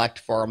just collect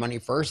for our money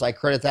first. I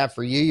credit that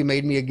for you. You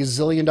made me $1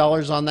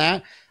 gazillion on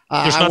that.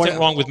 There's nothing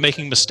wrong with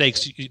making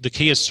mistakes. The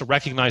key is to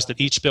recognize that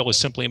each bill is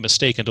simply a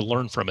mistake and to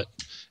learn from it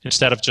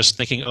instead of just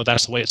thinking, oh,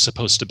 that's the way it's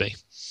supposed to be.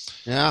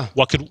 Yeah.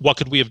 What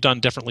could we have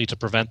done differently to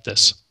prevent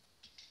this?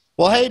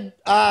 Well, hey,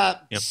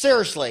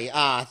 seriously,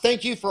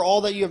 thank you for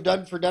all that you have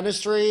done for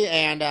dentistry,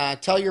 and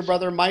tell your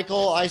brother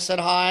Michael I said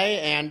hi,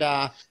 and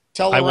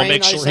tell Lorraine I will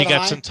make sure he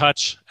gets hi. in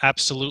touch.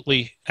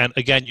 Absolutely. And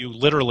again, you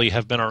literally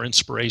have been our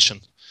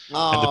inspiration.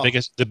 Oh. And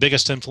the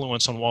biggest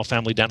influence on Wahl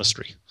Family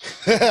Dentistry.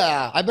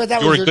 I bet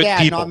that was your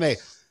dad, not me.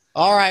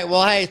 All right.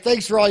 Well, hey,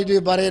 thanks for all you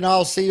do, buddy, and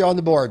I'll see you on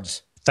the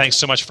boards. Thanks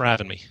so much for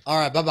having me. All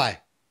right. Bye-bye.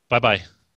 Bye-bye.